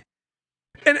 what do you...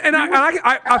 And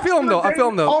I feel him though. I feel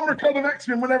him though. Palmer cut of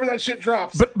X-Men whenever that shit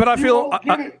drops. But I You feel won't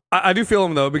get it. I do feel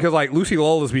him though, because like Lucy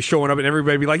Lawless be showing up and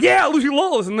everybody be like, yeah, Lucy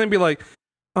Lawless, and then be like,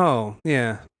 oh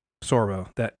yeah, Sorbo,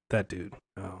 that dude.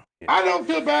 Oh yeah. I don't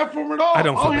feel bad for him at all. I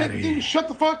don't feel all he bad had to do either. is shut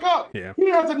the fuck up. Yeah. He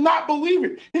has to not believe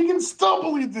it. He can still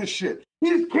believe this shit. He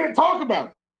just can't talk about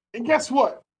it. And guess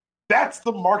what? That's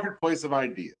the marketplace of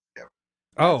ideas. Kevin.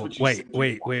 Oh what you wait, said you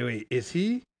wait, wanted. wait, wait. Is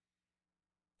he?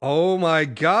 Oh my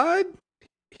God,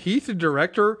 he's the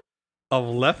director of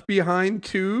Left Behind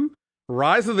 2,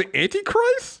 Rise of the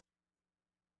Antichrist.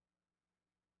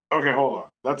 Okay, hold on.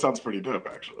 That sounds pretty dope,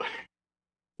 actually.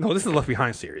 No, this is the Left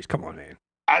Behind series. Come on, man.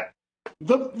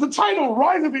 The title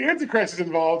 "Rise of the Antichrist" is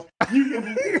involved. I'm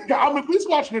at least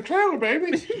watching the trailer,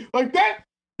 baby. Like that.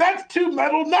 That's too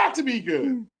metal not to be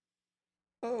good.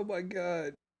 Oh my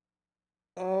God.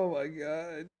 Oh my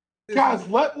God. Guys,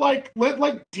 let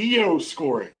Dio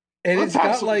score it. And Let's it's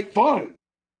have got some like, fun.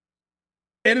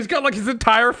 and it's got like his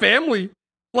entire family.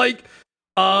 Like,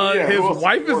 Yeah, his who else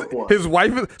wife does is it work for? his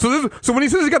wife is so when he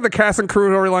says he got the cast and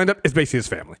crew already lined up, it's basically his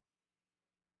family.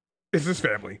 It's his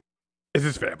family. It's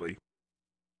his family.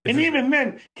 And even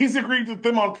then, he's agreed with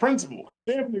them on principle.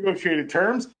 They have negotiated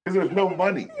terms because there's no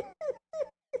money.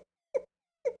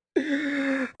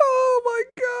 Oh my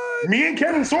God. Me and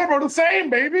Kevin Sorbo the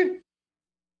same, baby.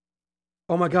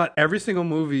 Oh my God. Every single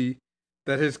movie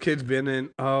that his kid's been in.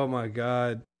 Oh my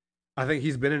God. I think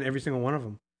he's been in every single one of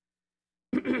them.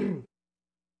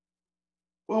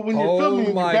 Well, when you're filming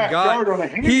in your backyard on a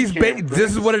handy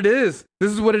this is what it is.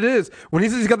 This is what it is. When he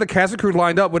says he's got the cast and crew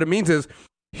lined up, what it means is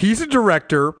he's a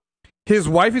director. His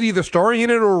wife is either starring in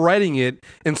it or writing it,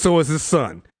 and so is his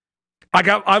son.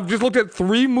 I've just looked at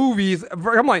 3 movies.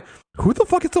 I'm like, who the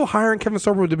fuck is still hiring Kevin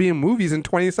Sorbo to be in movies in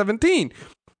 2017?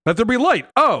 Let There Be Light.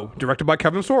 Oh, directed by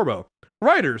Kevin Sorbo.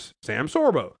 Writers, Sam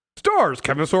Sorbo. Stars,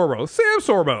 Kevin Sorbo. Sam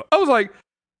Sorbo. I was like,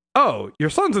 oh, your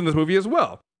son's in this movie as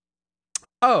well.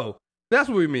 Oh, that's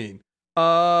what we mean.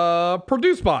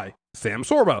 Produced by Sam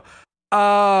Sorbo.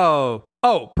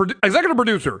 Executive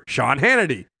producer, Sean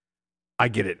Hannity. I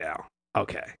get it now.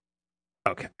 Okay.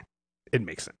 It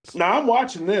makes sense. Now I'm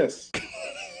watching this.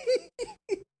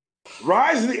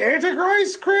 Rise of the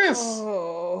Antichrist, Chris.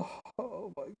 Oh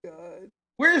my God.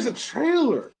 Where's the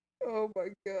trailer? Oh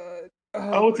my God.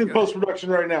 Oh, it's in post-production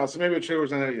right now, so maybe the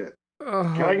trailer's not out yet.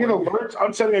 Can I get alerts?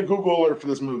 I'm setting a Google alert for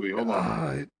this movie. Hold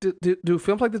on. Do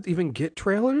films like this even get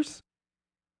trailers?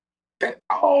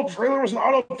 Trailer was an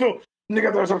autofill.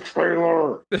 Nigga, there's a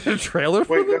trailer. There's a trailer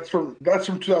for Wait, this? that's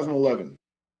from 2011.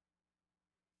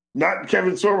 Not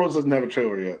Kevin Sorbo doesn't have a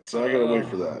trailer yet, so I gotta wait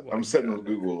for that. I'm setting a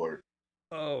Google alert.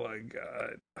 Oh my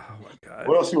God.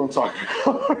 What else do you want to talk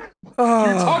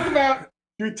about?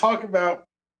 Can we talk about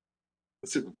the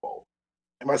Super Bowl?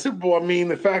 And by Super Bowl, I mean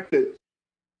the fact that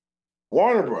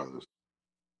Warner Brothers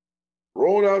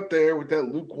rolled out there with that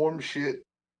lukewarm shit.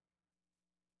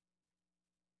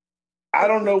 I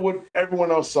don't know what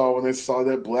everyone else saw when they saw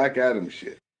that Black Adam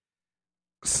shit.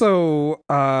 So,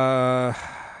 I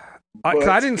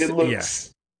didn't see. It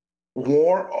looks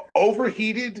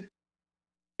overheated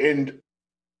and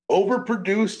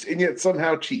overproduced, and yet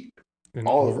somehow cheap. And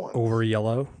all at once. over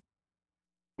yellow.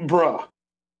 Bruh.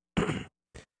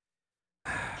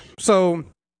 So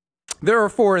there are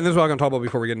 4, and this is what I'm going to talk about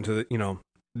before we get into the,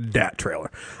 that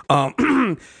trailer.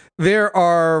 There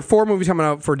are 4 movies coming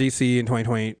out for DC in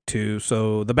 2022.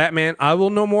 So the Batman, I will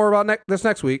know more about this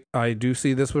next week. I do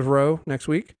see this with Ro next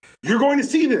week. You're going to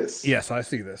see this? Yes, I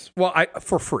see this. Well,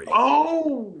 for free.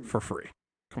 Oh, For free.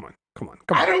 Come on.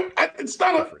 It's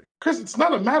not Chris. It's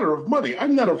not a matter of money.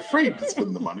 I'm not afraid to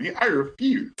spend the money. I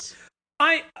refuse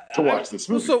to watch this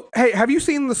movie. So, hey, have you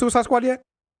seen the Suicide Squad yet?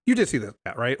 You did see that,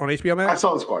 right? On HBO Max? I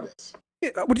saw the Squad. Yes. Yeah,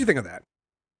 what do you think of that?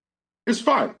 It's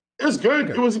fine. It was good.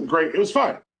 Okay. It wasn't great. It was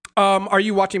fine. Are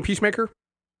you watching Peacemaker?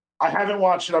 I haven't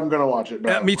watched it. I'm going to watch it.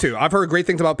 Me too. I've heard great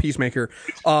things about Peacemaker.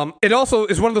 It also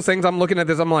is one of those things I'm looking at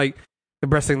this. I'm like, The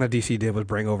best thing that DC did was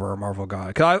bring over a Marvel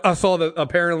guy. Cause I saw that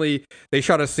apparently they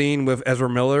shot a scene with Ezra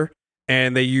Miller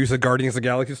and they used the Guardians of the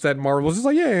Galaxy instead. Marvel was just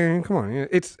like, yeah, come on.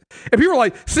 It's and people are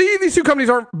like, see, these two companies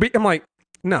aren't. I'm like,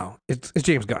 no, it's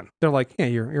James Gunn. They're like, yeah,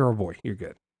 you're a boy, you're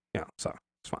good. Yeah, so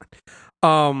it's fine.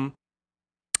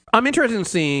 I'm interested in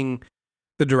seeing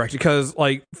the director because,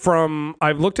 like,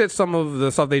 I've looked at some of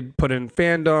the stuff they put in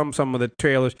fandom, some of the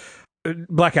trailers.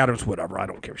 Black Adam's whatever. I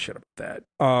don't give a shit about that.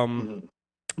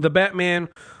 The Batman,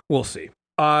 we'll see.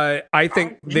 I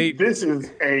think this is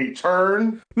a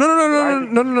turn.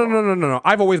 No.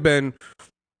 I've always been.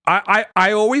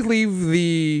 I always leave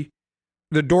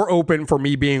the door open for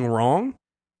me being wrong.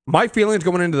 My feelings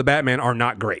going into the Batman are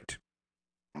not great.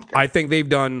 Okay. I think they've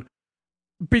done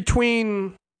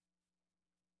between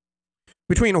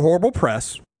horrible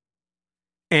press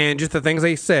and just the things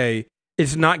they say.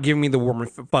 It's not giving me the warm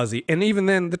and fuzzy, and even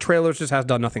then, the trailers just has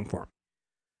done nothing for me.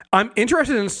 I'm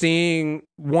interested in seeing,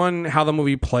 one, how the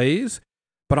movie plays,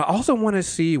 but I also want to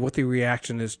see what the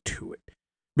reaction is to it.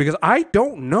 Because I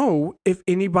don't know if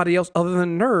anybody else other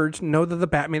than nerds know that the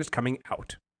Batman is coming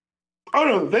out. Oh,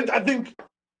 no.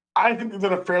 I think they've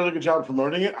done a fairly good job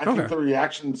promoting it. I think the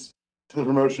reactions to the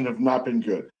promotion have not been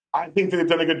good. I think they've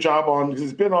done a good job because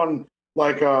it's been on,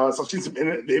 like, so I've seen some the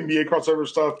NBA crossover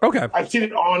stuff. Okay. I've seen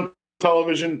it on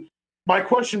television. My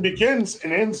question begins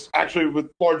and ends actually with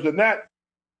larger than that.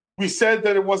 We said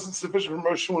that it wasn't sufficient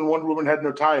promotion when Wonder Woman had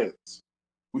no tie-ins.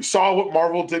 We saw what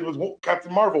Marvel did with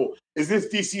Captain Marvel. Is this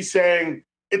DC saying,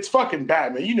 it's fucking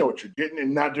Batman, you know what you're getting,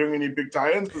 and not doing any big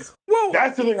tie-ins? Well,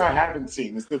 that's the thing I haven't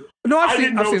seen. I've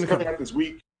seen it coming out this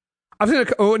week. I've seen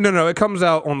it. Oh, no, it comes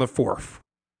out on the 4th.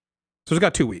 So it's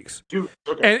got 2 weeks.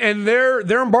 Okay. And their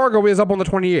embargo is up on the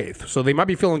 28th, so they might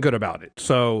be feeling good about it.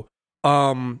 So,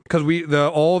 because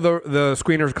all the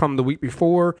screeners come the week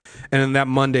before, and then that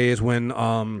Monday is when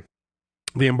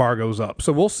the embargo's up.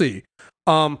 So we'll see.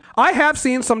 I have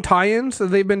seen some tie-ins that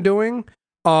they've been doing.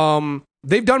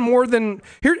 They've done more than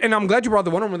here, and I'm glad you brought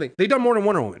the Wonder Woman thing. They've done more than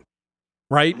Wonder Woman,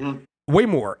 right? Mm-hmm. Way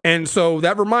more. And so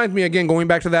that reminds me again, going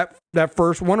back to that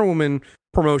first Wonder Woman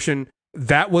promotion.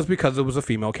 That was because it was a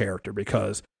female character,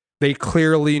 because they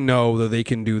clearly know that they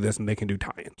can do this and they can do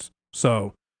tie-ins.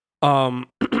 So,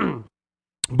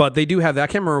 but they do have that. I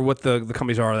can't remember what the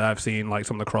companies are that I've seen, like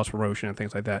some of the cross promotion and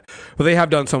things like that. But they have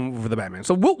done some for the Batman.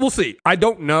 So we'll see. I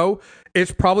don't know.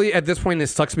 It's probably at this point, it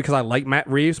sucks because I like Matt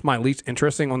Reeves, my least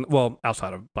interesting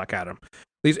outside of Black Adam,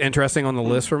 least interesting on the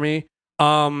list for me.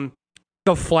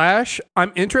 The Flash,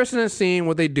 I'm interested in seeing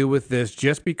what they do with this,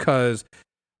 just because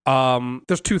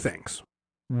there's two things.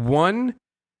 One,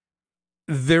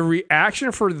 the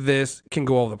reaction for this can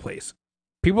go all over the place.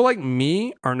 People like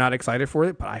me are not excited for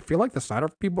it, but I feel like the Snyder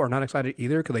people are not excited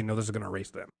either, because they know this is going to erase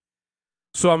them.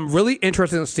 So I'm really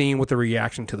interested in seeing what the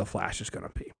reaction to the Flash is going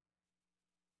to be,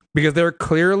 because they're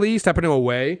clearly stepping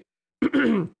away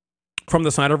from the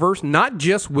Snyderverse, not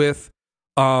just with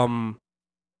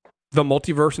the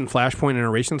multiverse and Flashpoint and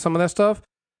erasing some of that stuff,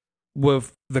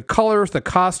 with the colors, the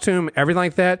costume, everything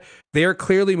like that. They are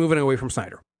clearly moving away from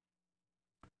Snyder.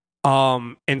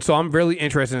 And so I'm really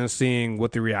interested in seeing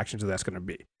what the reaction to that's going to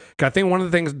be. I think one of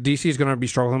the things DC is going to be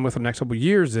struggling with the next couple of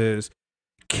years is,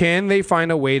 can they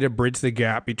find a way to bridge the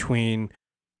gap between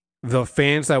the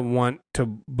fans that want to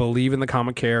believe in the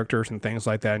comic characters and things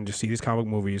like that and just see these comic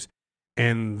movies,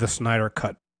 and the Snyder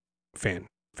Cut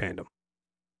fandom?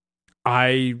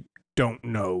 I don't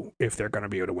know if they're going to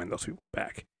be able to win those people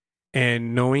back.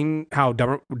 And knowing how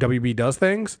WB does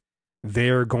things,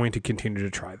 they're going to continue to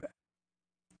try that.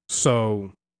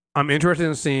 So I'm interested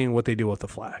in seeing what they do with the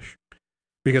Flash,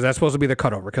 because that's supposed to be the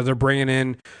cutover, because they're bringing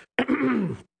in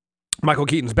Michael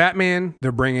Keaton's Batman.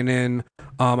 They're bringing in,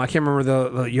 I can't remember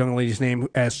the young lady's name,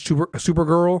 as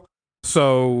Supergirl.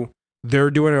 So they're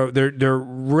they're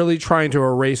really trying to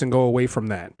erase and go away from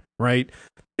that, right?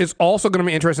 It's also going to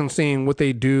be interesting seeing what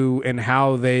they do and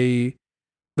how they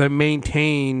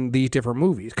maintain these different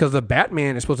movies, because the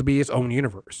Batman is supposed to be its own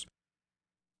universe.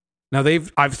 Now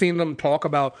I've seen them talk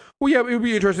about, well, yeah, it would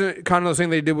be interesting, kind of the same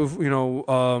they did with,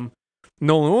 Nolan.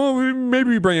 Well, maybe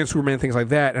we bring in Superman, things like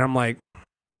that. And I'm like,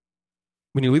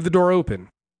 when you leave the door open,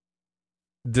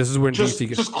 this is when DC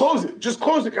gets... Just close it. Just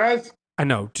close it, guys. I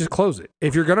know. Just close it.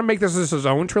 If you're going to make this his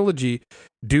own trilogy,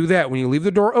 do that. When you leave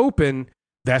the door open,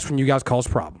 that's when you guys cause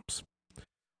problems.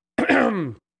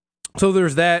 So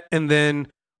there's that. And then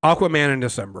Aquaman in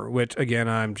December, which, again,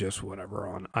 I'm just whatever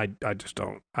on. I just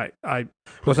don't. I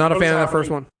was not a fan of that first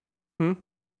one.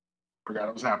 Forgot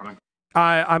it was happening.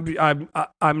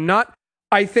 I'm not.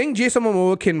 I think Jason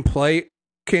Momoa can play.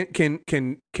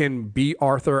 Can be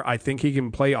Arthur. I think he can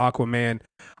play Aquaman.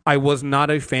 I was not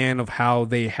a fan of how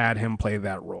they had him play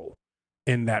that role.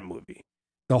 in that movie.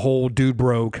 The whole dude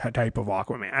bro type of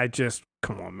Aquaman.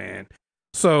 Come on, man.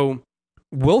 So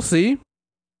we'll see.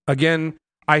 Again,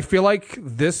 I feel like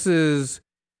this is,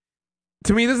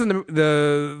 to me, this is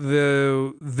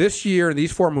this year,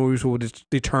 these 4 movies will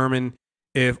determine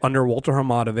if under Walter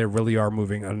Hamada they really are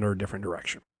moving under a different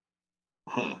direction.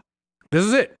 This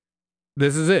is it.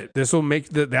 This will make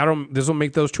this will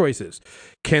make those choices.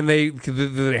 Do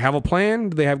they have a plan?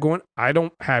 Do they have going? I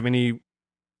don't have any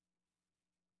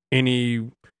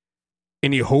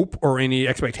hope or any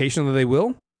expectation that they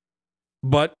will.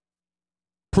 But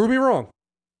prove me wrong.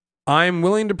 I'm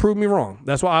willing to prove me wrong.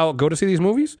 That's why I'll go to see these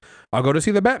movies. I'll go to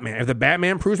see the Batman. If the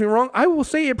Batman proves me wrong, I will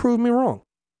say it proved me wrong.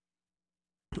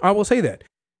 I will say that.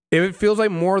 If it feels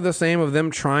like more of the same of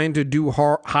them trying to do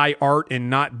high art and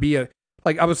not be a,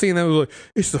 like I was seeing them like,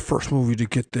 it's the first movie to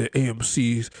get the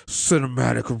AMC's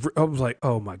cinematic. I was like,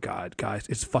 oh my God, guys,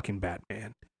 it's fucking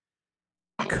Batman.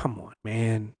 Come on,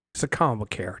 man. It's a comic book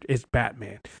character. It's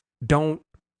Batman. Don't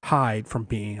hide from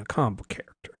being a comic book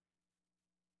character.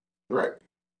 Right.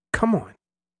 Come on.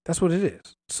 That's what it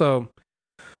is. So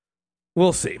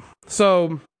we'll see.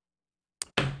 So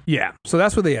yeah. So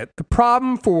that's what they had. The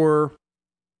problem for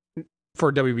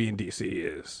WB and DC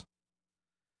is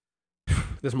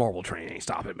this Marvel train ain't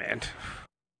stopping, man.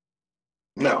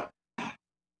 No.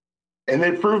 And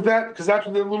they proved that because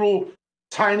after their little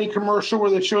tiny commercial where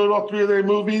they showed all 3 of their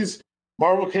movies,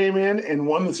 Marvel came in and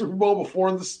won the Super Bowl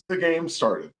before the game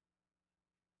started.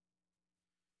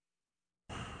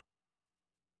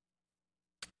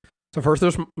 So first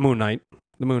there's Moon Knight,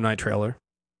 the Moon Knight trailer.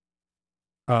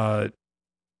 Coming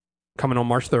on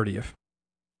March 30th.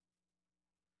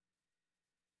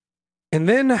 And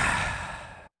then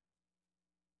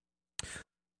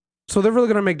so they're really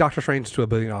going to make Doctor Strange into $1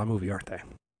 billion movie, aren't they?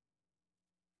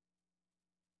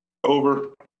 Over.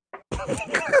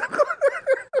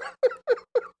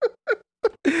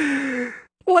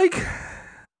 Like,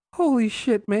 holy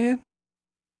shit, man.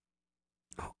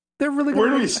 They're really Where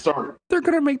do we start? They're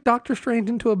going to make Doctor Strange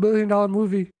into $1 billion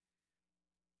movie.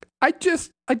 I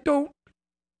don't.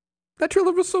 That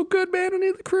trailer was so good, man. I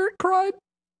nearly cried.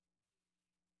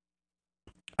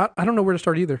 I don't know where to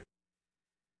start either.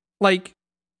 Like,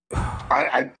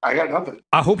 I got nothing.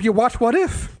 I hope you watch What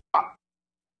If.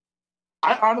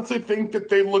 I honestly think that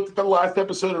they looked at the last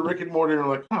episode of Rick and Morty and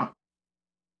were like, not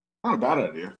a bad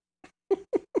idea.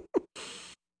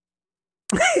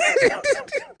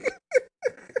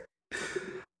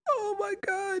 Oh my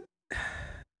God.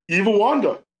 Evil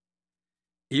Wanda.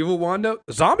 Evil Wanda?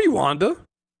 Zombie Wanda?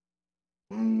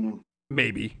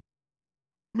 Maybe.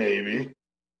 Maybe.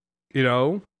 You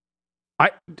know?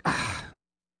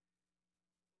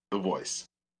 The voice.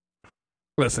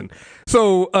 Listen,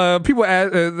 so people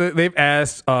they've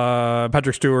asked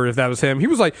Patrick Stewart if that was him. He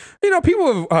was like,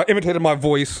 people have imitated my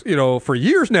voice, for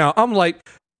years now. I'm like,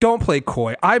 don't play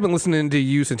coy. I've been listening to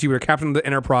you since you were captain of the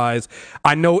Enterprise.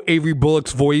 I know Avery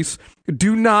Bullock's voice.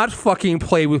 Do not fucking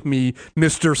play with me,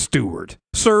 Mr. Stewart.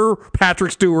 Sir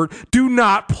Patrick Stewart, do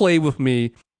not play with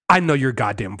me. I know your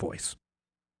goddamn voice.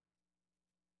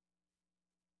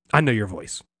 I know your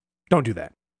voice. Don't do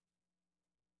that.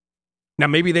 Now,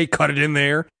 maybe they cut it in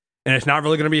there, and it's not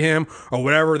really going to be him, or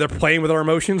whatever. They're playing with our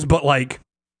emotions, but,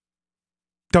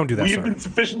 don't do that, We've been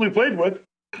sufficiently played with.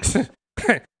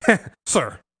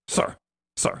 Sir. Somebody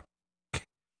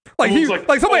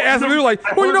asked me, they were like,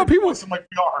 people... I'm like,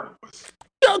 we all heard it.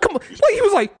 No, come on. He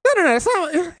was like, no, it's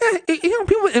not...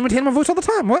 people imitate my voice all the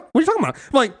time. What are you talking about?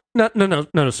 I'm like,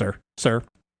 no, sir. Sir,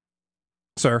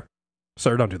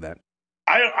 don't do that.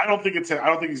 I don't think it's him. I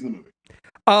don't think he's in the movie.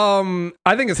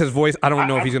 I think it's his voice. I don't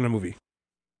know if he's in the movie.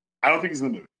 I don't think he's in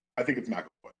the movie. I think it's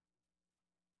McAvoy.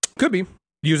 Could be.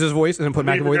 Use his voice and then put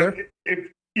McAvoy there?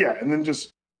 Yeah, and then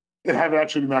just have it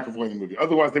actually be McAvoy in the movie.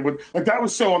 Otherwise, they would... that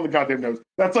was so on the goddamn nose.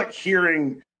 That's like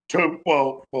hearing...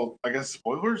 Well, I guess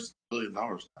spoilers? $1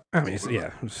 billion. I mean,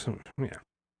 yeah.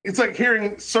 It's like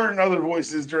hearing certain other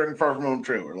voices during Far From Home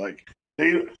trailer.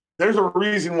 There's a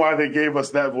reason why they gave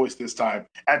us that voice this time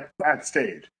at that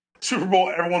stage. Super Bowl,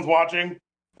 everyone's watching.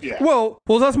 Yeah. Well,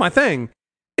 that's my thing.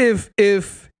 If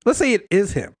let's say it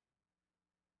is him.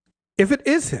 If it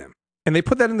is him, and they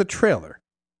put that in the trailer,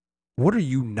 what are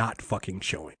you not fucking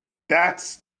showing?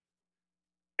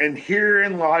 And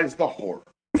herein lies the horror.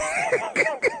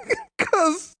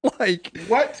 Because,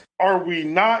 what are we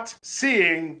not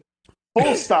seeing?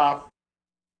 Full stop.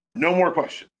 No more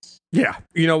questions. Yeah.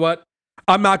 You know what?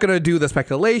 I'm not going to do the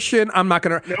speculation. I'm not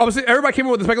going to... Nope. Obviously, everybody came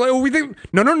up with the speculation. Oh, we think...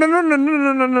 No.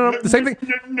 The same thing.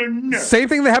 No. Same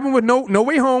thing that happened with No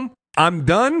Way Home. I'm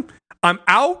done. I'm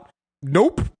out.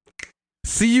 Nope.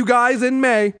 See you guys in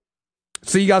May.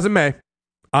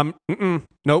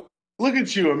 Nope. Look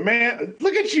at you, man.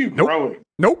 Look at you Nope. growing.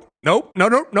 Nope. Don't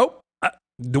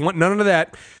want none of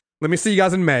that. Let me see you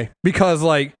guys in May. Because,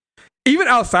 like, even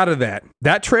outside of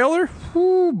that trailer,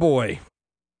 ooh, boy.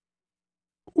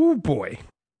 Ooh, boy.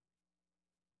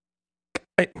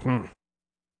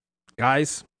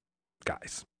 Guys.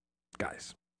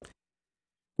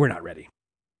 We're not ready.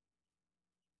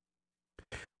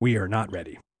 We are not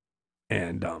ready.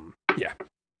 And, yeah.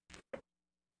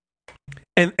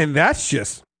 And that's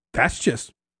just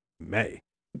May.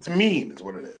 It's mean, is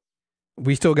what it is.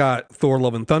 We still got Thor: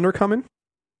 Love and Thunder coming.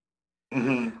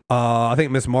 Mm-hmm. I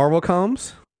think Miss Marvel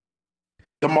comes.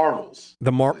 The Marvels.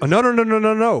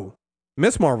 No.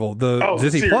 Miss Marvel, the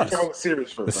Disney Plus. The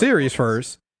series first. The series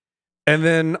first. And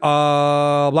then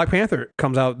Black Panther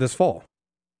comes out this fall.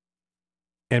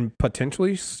 And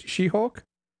potentially She-Hulk.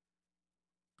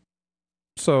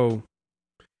 So,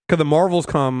 because the Marvels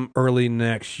come early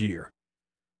next year.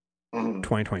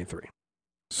 2023.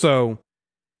 So,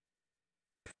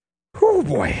 oh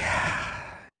boy.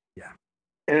 Yeah.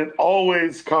 And it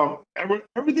always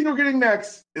everything we're getting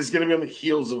next is going to be on the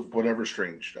heels of whatever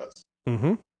Strange does.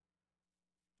 Mm-hmm.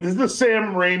 This is the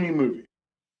Sam Raimi movie.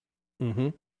 Mm-hmm.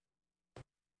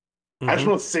 I just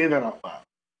want to say that out loud.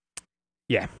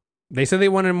 Yeah. They said they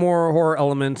wanted more horror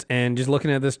elements, and just looking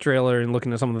at this trailer and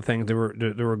looking at some of the things they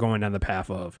were going down the path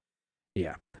of.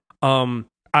 Yeah. I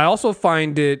also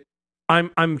find it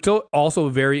I'm still also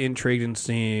very intrigued in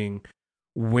seeing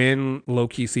when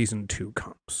Loki season 2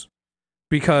 comes.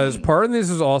 Because part of this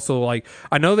is also like,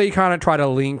 I know they kind of try to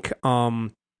link the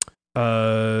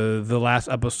last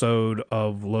episode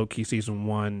of Loki season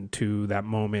 1 to that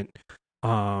moment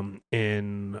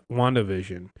in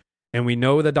WandaVision. And we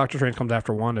know that Doctor Strange comes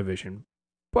after WandaVision.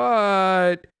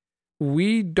 But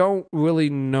we don't really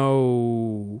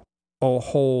know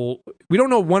we don't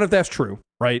know one if that's true,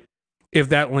 right? If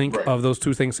that link of those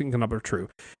two things syncing up are true.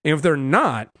 And if they're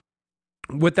not,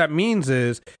 what that means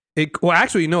is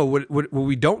what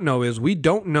we don't know is we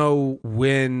don't know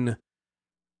when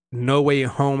No Way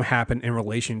Home happened in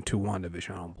relation to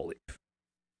WandaVision, I don't believe.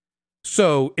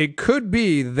 So it could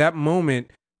be that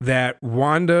moment that if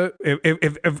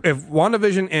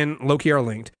WandaVision and Loki are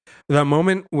linked, the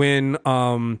moment when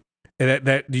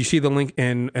that you see the link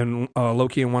in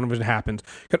Loki and WandaVision happens,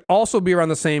 could also be around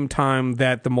the same time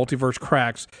that the multiverse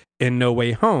cracks in No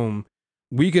Way Home.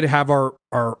 We could have our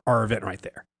event right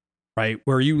there, right?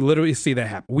 Where you literally see that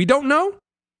happen. We don't know.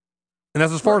 And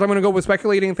that's as far as I'm going to go with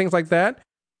speculating and things like that.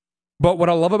 But what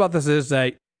I love about this is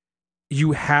that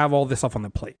you have all this stuff on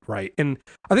the plate, right? And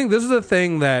I think this is the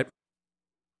thing that,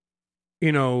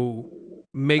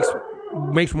 makes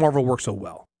Marvel work so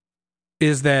well,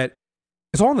 is that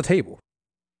it's all on the table.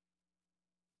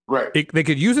 Right. They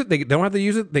could use it. They don't have to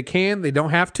use it. They can. They don't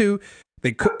have to.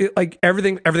 They could.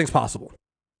 Everything's possible.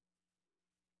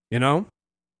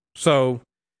 So,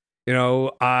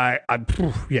 I'm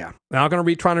not going to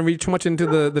be trying to read too much into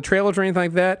the trailers or anything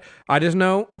like that. I just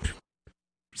know.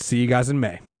 See you guys in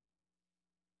May.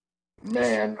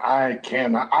 Man, I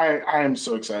am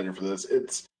so excited for this.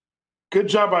 It's good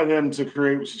job by them to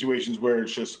create situations where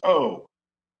it's just,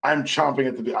 I'm chomping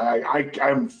at the bit.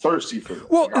 I'm thirsty for this.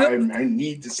 Well, I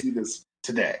need to see this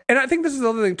today. And I think this is the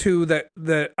other thing too that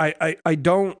I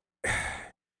don't.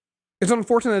 It's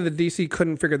unfortunate that the DC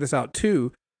couldn't figure this out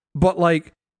too, but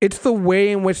like it's the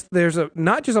way in which there's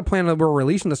not just a plan that we're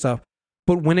releasing the stuff,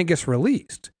 but when it gets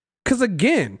released. Because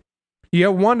again, you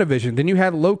have WandaVision, then you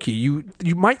had Loki. You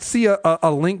might see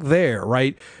a link there,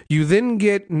 right? You then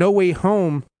get No Way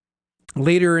Home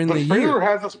later in the year. The trailer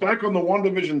has us back on the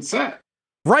WandaVision set.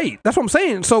 Right, that's what I'm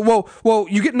saying. So, well,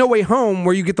 you get No Way Home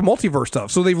where you get the multiverse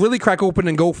stuff. So they really crack open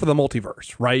and go for the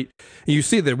multiverse, right? And you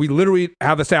see that we literally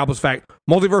have established fact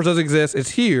multiverse does exist.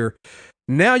 It's here.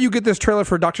 Now you get this trailer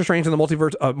for Doctor Strange and the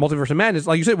Multiverse of Madness.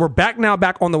 Like you said, we're back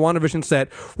on the WandaVision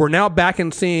set. We're now back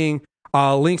and seeing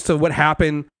links to what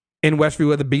happened in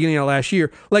Westview at the beginning of last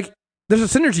year. Like there's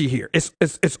a synergy here. It's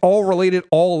all related,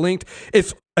 all linked.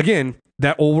 It's again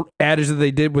that old adage that they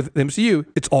did with the MCU.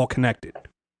 It's all connected.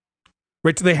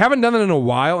 Right, so they haven't done it in a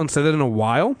while and said it in a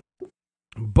while,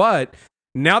 but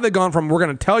now they've gone from we're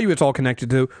going to tell you it's all connected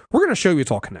to we're going to show you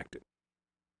it's all connected.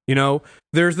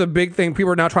 There's the big thing.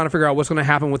 People are now trying to figure out what's going to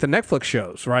happen with the Netflix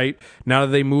shows. Right now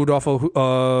that they moved off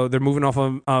of, they're moving off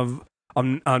of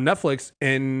Netflix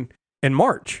in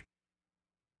March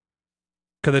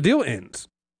because the deal ends.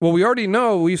 Well, we already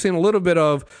know. We've seen a little bit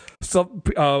of stuff.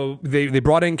 They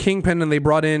brought in Kingpin and they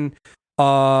brought in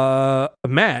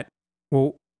Matt.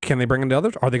 Well. Can they bring in the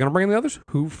others? Are they going to bring in the others?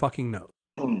 Who fucking knows?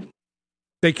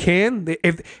 They can.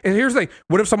 And here's the thing.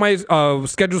 What if somebody's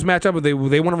schedules match up and they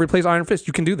want to replace Iron Fist?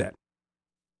 You can do that.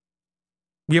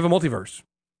 We have a multiverse.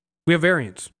 We have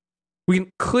variants. We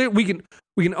can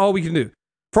all we can do.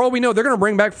 For all we know, they're going to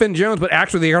bring back Finn Jones, but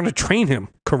actually they're going to train him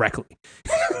correctly.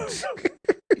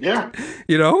 Yeah.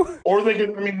 You know? Or they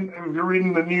can, I mean, if you're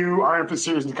reading the new Iron Fist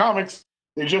series in the comics,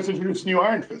 they just introduced new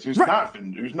Iron Fist, who's not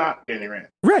Finn, who's not Danny Rand.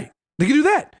 Right. They can do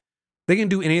that. They can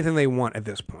do anything they want at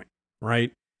this point,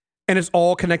 right? And it's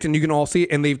all connected and you can all see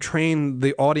it, and they've trained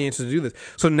the audience to do this.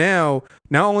 So now,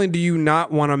 not only do you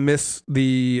not want to miss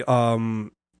the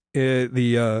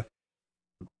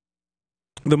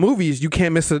movies, you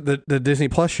can't miss the Disney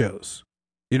Plus shows,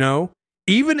 you know?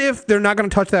 Even if they're not going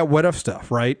to touch that what if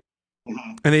stuff, right?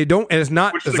 Mm-hmm. And they don't, and it's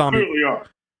not Which a they zombie. clearly are.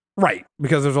 Right.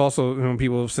 Because there's also, you know,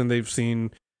 people have said they've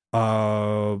seen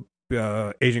Captain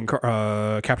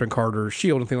Carter's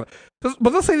shield and things like that.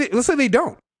 But let's say they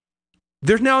don't.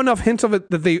 There's now enough hints of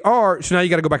it that they are, so now you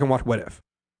got to go back and watch What If.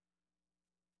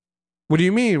 What do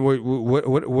you mean? What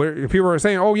people are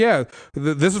saying, oh yeah,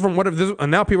 this is from What If, this,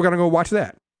 and now people are going to go watch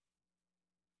that.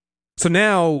 So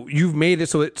now you've made it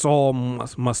so it's all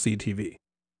must-see TV.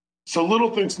 So little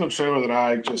things in the trailer that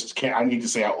I just can't, I need to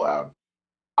say out loud.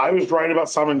 I was right about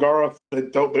Simon Garth. They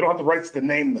don't have the rights to the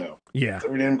name, though. Yeah. They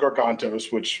renamed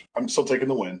Gargantos, which I'm still taking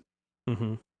the win.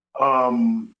 Mm-hmm.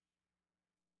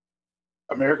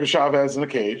 America Chavez in a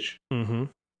cage. Mm-hmm.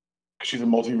 She's a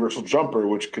multiversal jumper,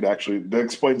 which could actually, that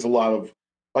explains a lot of,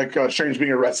 like, Strange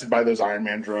being arrested by those Iron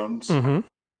Man drones. Mm-hmm.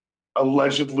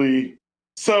 Allegedly.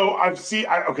 So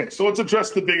okay, so let's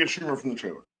address the biggest rumor from the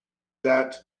trailer.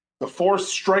 That the Force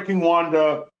striking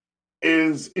Wanda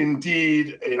is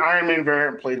indeed an Iron Man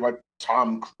variant played by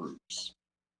Tom Cruise.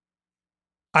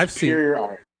 I've seen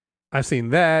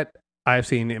that. I've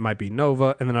seen it might be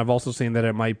Nova, and then I've also seen that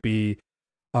it might be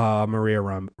Maria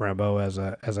Rambeau as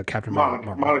a Captain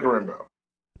Marvel. Monica Rambeau.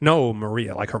 No,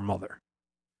 Maria, like her mother.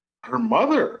 Her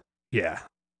mother. Yeah,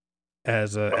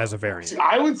 as a variant. See,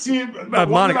 I would see it.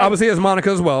 Monica. I would see it as Monica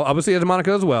as well.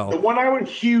 The one I would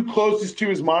hew closest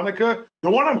to is Monica. The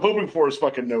one I'm hoping for is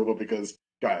fucking Nova because,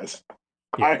 guys,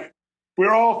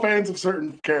 we're all fans of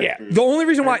certain characters. Yeah. The only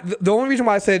reason why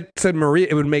I said Maria,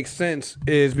 it would make sense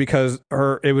is because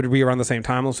it would be around the same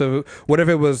time. So what if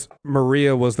it was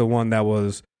Maria was the one that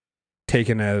was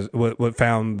taken as what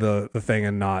found the thing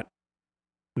and not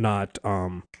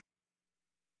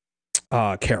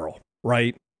Carol,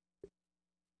 right?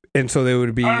 And so they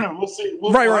would be. I don't know. We'll see.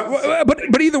 Right.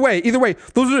 But either way,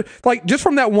 those are like just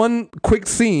from that one quick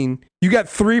scene, you got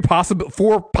four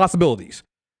possibilities,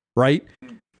 right?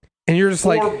 And you're just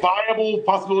four viable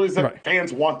possibilities that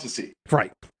fans want to see.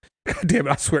 Right. God damn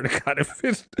it! I swear to God, if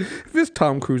it's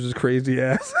Tom Cruise's crazy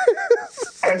ass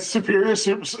as superior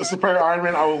Iron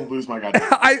Man, I will lose my goddamn.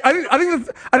 I think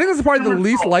that's probably the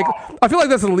least likely. I feel like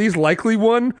that's the least likely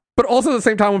one. But also at the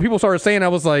same time, when people started saying, I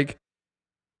was like,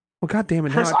 well, God damn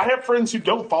it! Chris, I have friends who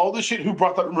don't follow this shit who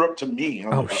brought that rumor up to me.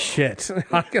 Oh shit!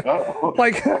 like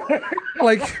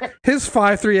his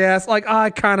 5'3" ass. Like I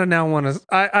kind of now want to.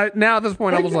 I now at this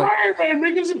point I was like, Iron Man,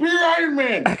 make him superior Iron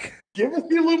Man. Give us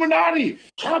the Illuminati.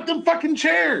 Count them fucking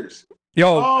chairs.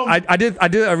 Yo, I did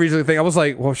originally think I was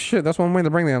like, well, shit. That's one way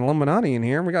to bring the Illuminati in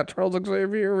here. We got Charles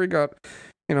Xavier. We got,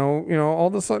 you know, all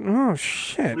of a sudden, oh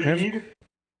shit.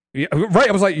 Yeah, right.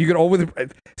 I was like, you could always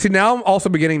see. Now I'm also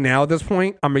beginning. Now at this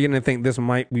point, I'm beginning to think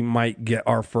we might get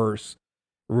our first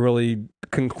really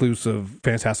conclusive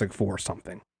Fantastic Four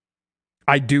something.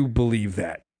 I do believe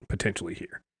that potentially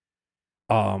here.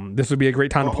 This would be a great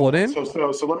time to pull it in. So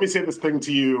let me say this thing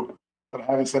to you that I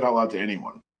haven't said out loud to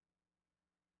anyone.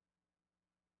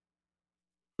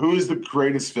 Who is the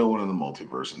greatest villain in the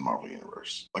multiverse in Marvel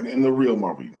Universe? Like in the real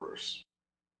Marvel Universe?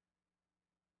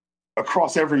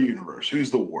 Across every universe,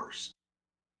 who's the worst?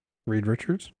 Reed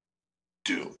Richards?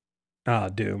 Doom.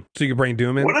 Doom. So you can bring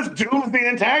Doom in? What if Doom's the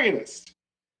antagonist?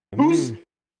 Who's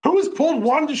pulled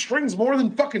Wanda's strings more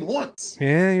than fucking once?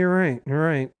 Yeah, you're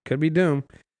right. Could be Doom.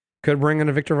 Could bring in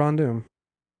a Victor Von Doom.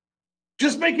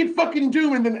 Just make it fucking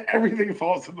Doom and then everything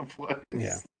falls into place.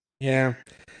 Yeah.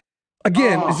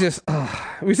 Again, it's just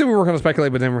we said we were going to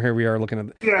speculate, but then we are looking at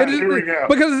it. Yeah, here we go.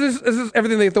 Because this is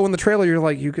everything they throw in the trailer. You're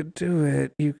like, you could do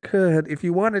it. You could if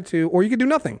you wanted to, or you could do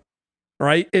nothing.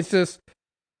 Right? It's just.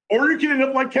 Or you can end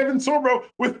up like Kevin Sorbo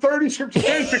with 30 scripted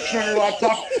fan fiction on your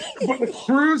laptop, but the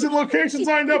crews and locations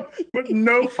lined up, but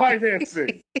no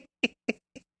financing.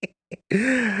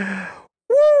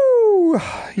 Woo!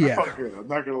 Yeah. I'm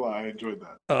not gonna lie, I enjoyed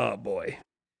that. Oh boy.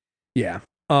 Yeah.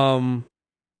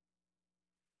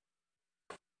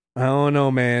 I don't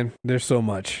know, man. There's so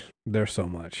much.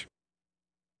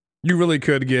 You really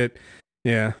could get,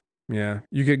 yeah.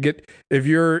 You could get if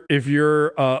your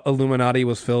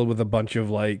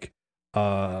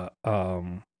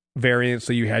variant.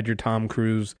 So you had your Tom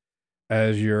Cruise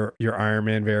as your Iron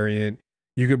Man variant.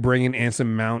 You could bring in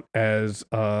Anson Mount as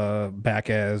back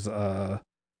as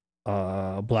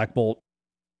Black Bolt,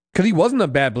 because he wasn't a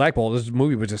bad Black Bolt. This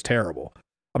movie was just terrible.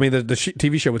 I mean, the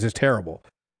TV show was just terrible.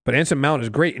 But Anson Mount is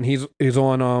great, and he's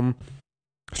on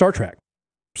Star Trek.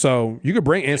 So you could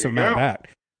bring Anson Mount back.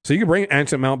 So you could bring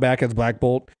Anson Mount back as Black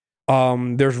Bolt.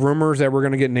 There's rumors that we're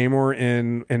going to get Namor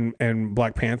in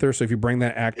Black Panther. So if you bring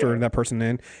that actor and that person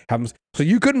in, so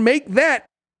you could make that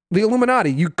the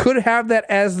Illuminati. You could have that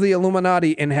as the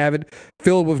Illuminati and have it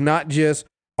filled with not just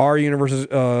our universe's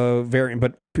variant,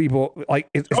 but people like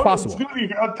it's possible.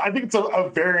 I think it's a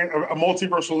variant, a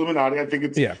multiversal Illuminati. I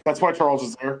think that's why Charles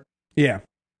is there. Yeah.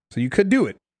 So you could do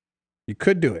it. You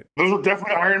could do it. Those were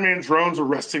definitely Iron Man drones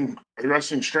arresting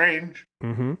Strange.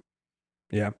 Mm-hmm.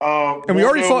 Yeah. And we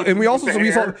already saw, and we also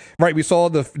we saw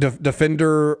the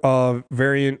Defender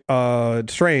variant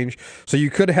Strange. So you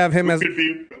could have him as could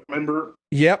be a member.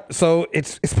 Yep. So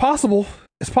it's possible.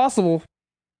 It's possible.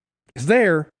 It's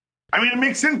there. I mean, it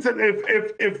makes sense that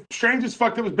if Strange is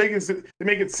fucked up as big as they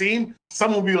make it seem,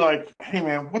 someone will be like, "Hey,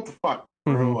 man, what the fuck?"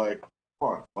 Mm-hmm. Like,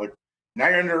 fuck, like now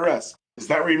you're under arrest. Is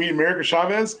that where you meet America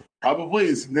Chavez? Probably.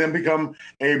 Is it then become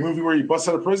a movie where you bust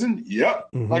out of prison? Yep.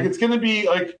 Mm-hmm. Like it's gonna be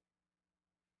like.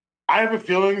 I have a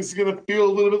feeling it's gonna feel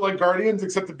a little bit like Guardians,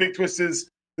 except the big twist is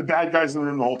the bad guys in the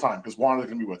room the whole time because Wanda's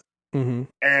gonna be with them. Mm-hmm.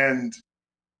 And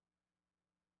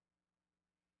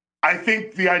I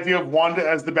think the idea of Wanda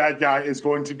as the bad guy is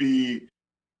going to be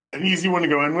an easy one to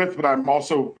go in with, but I'm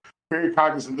also very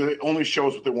cognizant that it only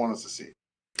shows what they want us to see.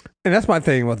 And that's my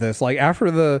thing with this. Like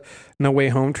after the No Way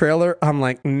Home trailer, I'm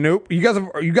like, nope. You guys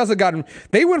have gotten.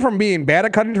 They went from being bad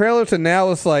at cutting trailers to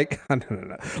now it's like,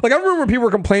 no. Like I remember people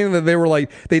were complaining that they were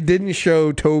like they didn't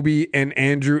show Toby and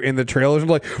Andrew in the trailers. I'm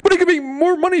like, but it could be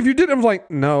more money if you did. I was like,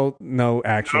 no,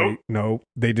 actually, no.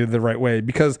 They did it the right way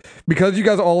because you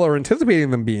guys all are anticipating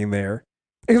them being there.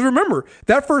 Because remember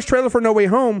that first trailer for No Way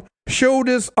Home showed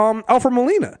us Alfred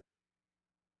Molina.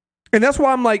 And that's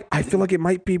why I'm like, I feel like it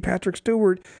might be Patrick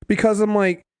Stewart because I'm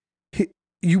like,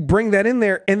 you bring that in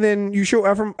there and then you show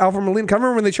Alfred Molina. I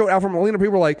remember when they showed Alfred Molina,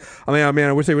 people were like, oh man,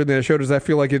 I wish they would have showed us. I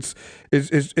feel like it's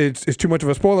too much of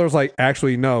a spoiler. It's like,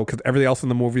 actually, no, because everything else in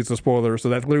the movie is a spoiler. So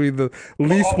that's literally the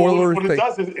least spoiler thing. What it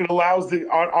does is it allows the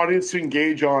audience to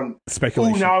engage on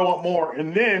speculation. Oh, now I want more.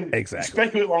 And then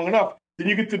speculate long enough, then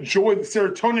you get the joy, the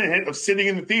serotonin hit of sitting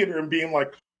in the theater and being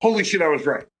like, holy shit, I was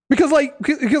right. Because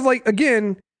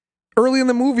again, early in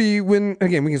the movie, when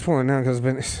again we can spoil it now because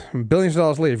it's been billions of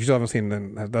dollars later. If you still haven't seen it,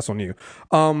 then that's on you.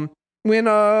 When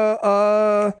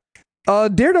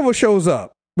Daredevil shows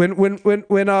up, when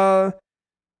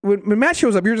Matt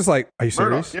shows up, you're just like, are you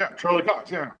serious? Yeah, Charlie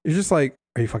Cox. Yeah, you're just like,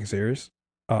 are you fucking serious?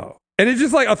 Oh, and it's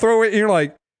just like a throwaway. And you're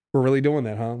like, we're really doing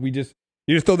that, huh?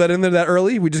 You just throw that in there that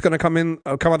early? We just gonna come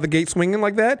out the gate swinging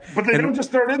like that? But they don't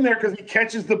just throw it in there because he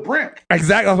catches the brick.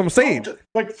 Exactly, that's what I'm saying.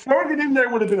 Like throwing it in there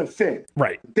would have been a thing,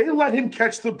 right? They let him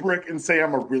catch the brick and say,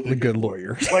 "I'm a really good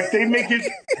lawyer." Like they make it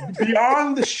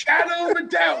beyond the shadow of a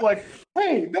doubt. Like,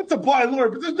 hey, that's a blind lawyer,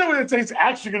 but there's no way that it's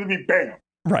actually going to be bam.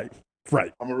 Right.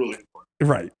 I'm a really good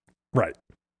lawyer. Right.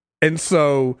 And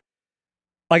so,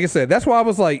 like I said, that's why I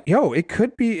was like, yo, it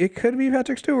could be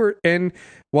Patrick Stewart. And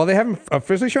while they haven't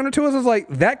officially shown it to us, it's like,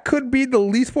 that could be the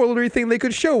least spoilery thing they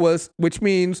could show us, which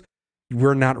means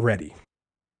we're not ready.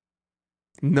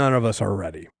 None of us are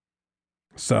ready.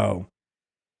 So,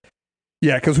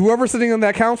 yeah, because whoever's sitting on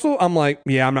that council, I'm like,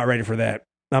 yeah, I'm not ready for that.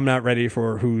 I'm not ready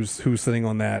for who's sitting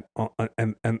on that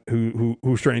and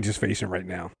who Strange is facing right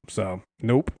now. So,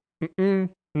 nope.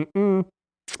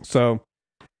 So,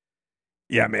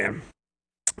 yeah, man.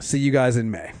 See you guys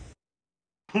in May.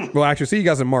 Well, actually, see you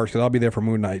guys in March because I'll be there for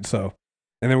Moon Knight. So,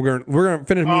 and then we're gonna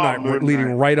finish Moon Knight. We're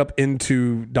leading right up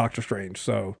into Doctor Strange.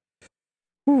 So,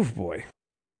 boy,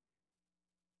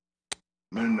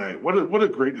 Moon Knight. What a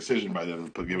great decision by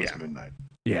them to give us Moon Knight.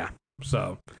 Yeah.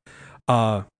 So,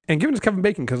 and giving us Kevin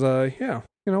Bacon because you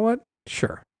know what?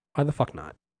 Sure, why the fuck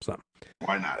not? So,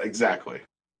 why not? Exactly.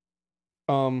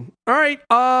 All right.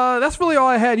 That's really all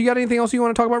I had. You got anything else you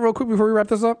want to talk about real quick before we wrap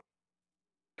this up?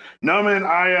 No, man.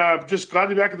 I just glad to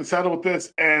be back in the saddle with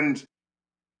this and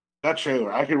that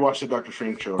trailer. I could watch the Doctor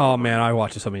Strange trailer. Oh man, I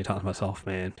watched it so many times myself,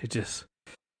 man. It just,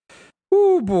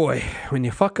 oh boy, when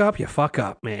you fuck up,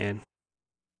 man.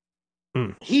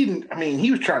 He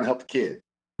was trying to help the kid.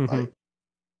 Mm-hmm.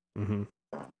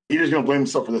 Like, he's just gonna blame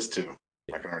himself for this too.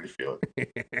 I can already feel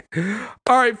it.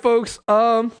 All right, folks.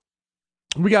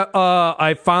 We got.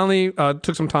 I finally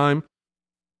took some time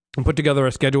and put together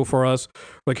a schedule for us,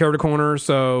 like Character Corner.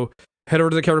 So head over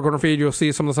to the Character Corner feed. You'll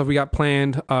see some of the stuff we got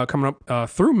planned coming up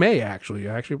through May. Actually,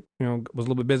 was a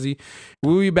little bit busy.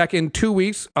 We'll be back in 2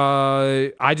 weeks.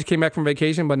 I just came back from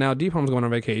vacation, but now Deep Home's going on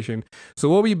vacation, so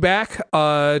we'll be back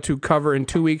to cover in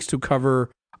 2 weeks to cover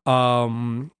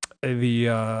the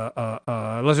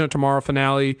Legend of Tomorrow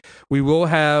finale. We will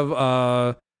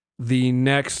have the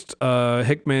next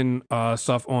Hickman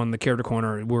stuff on the Character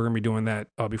Corner. We're gonna be doing that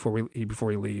before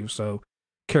we leave. So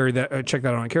carry that, check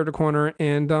that out on Character Corner,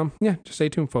 and just stay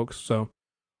tuned, folks. So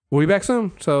we'll be back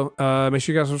soon. So make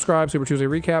sure you guys subscribe. Super Tuesday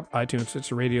Recap, iTunes,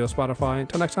 Stitcher Radio, Spotify.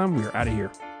 Until next time, we are out of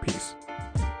here. Peace.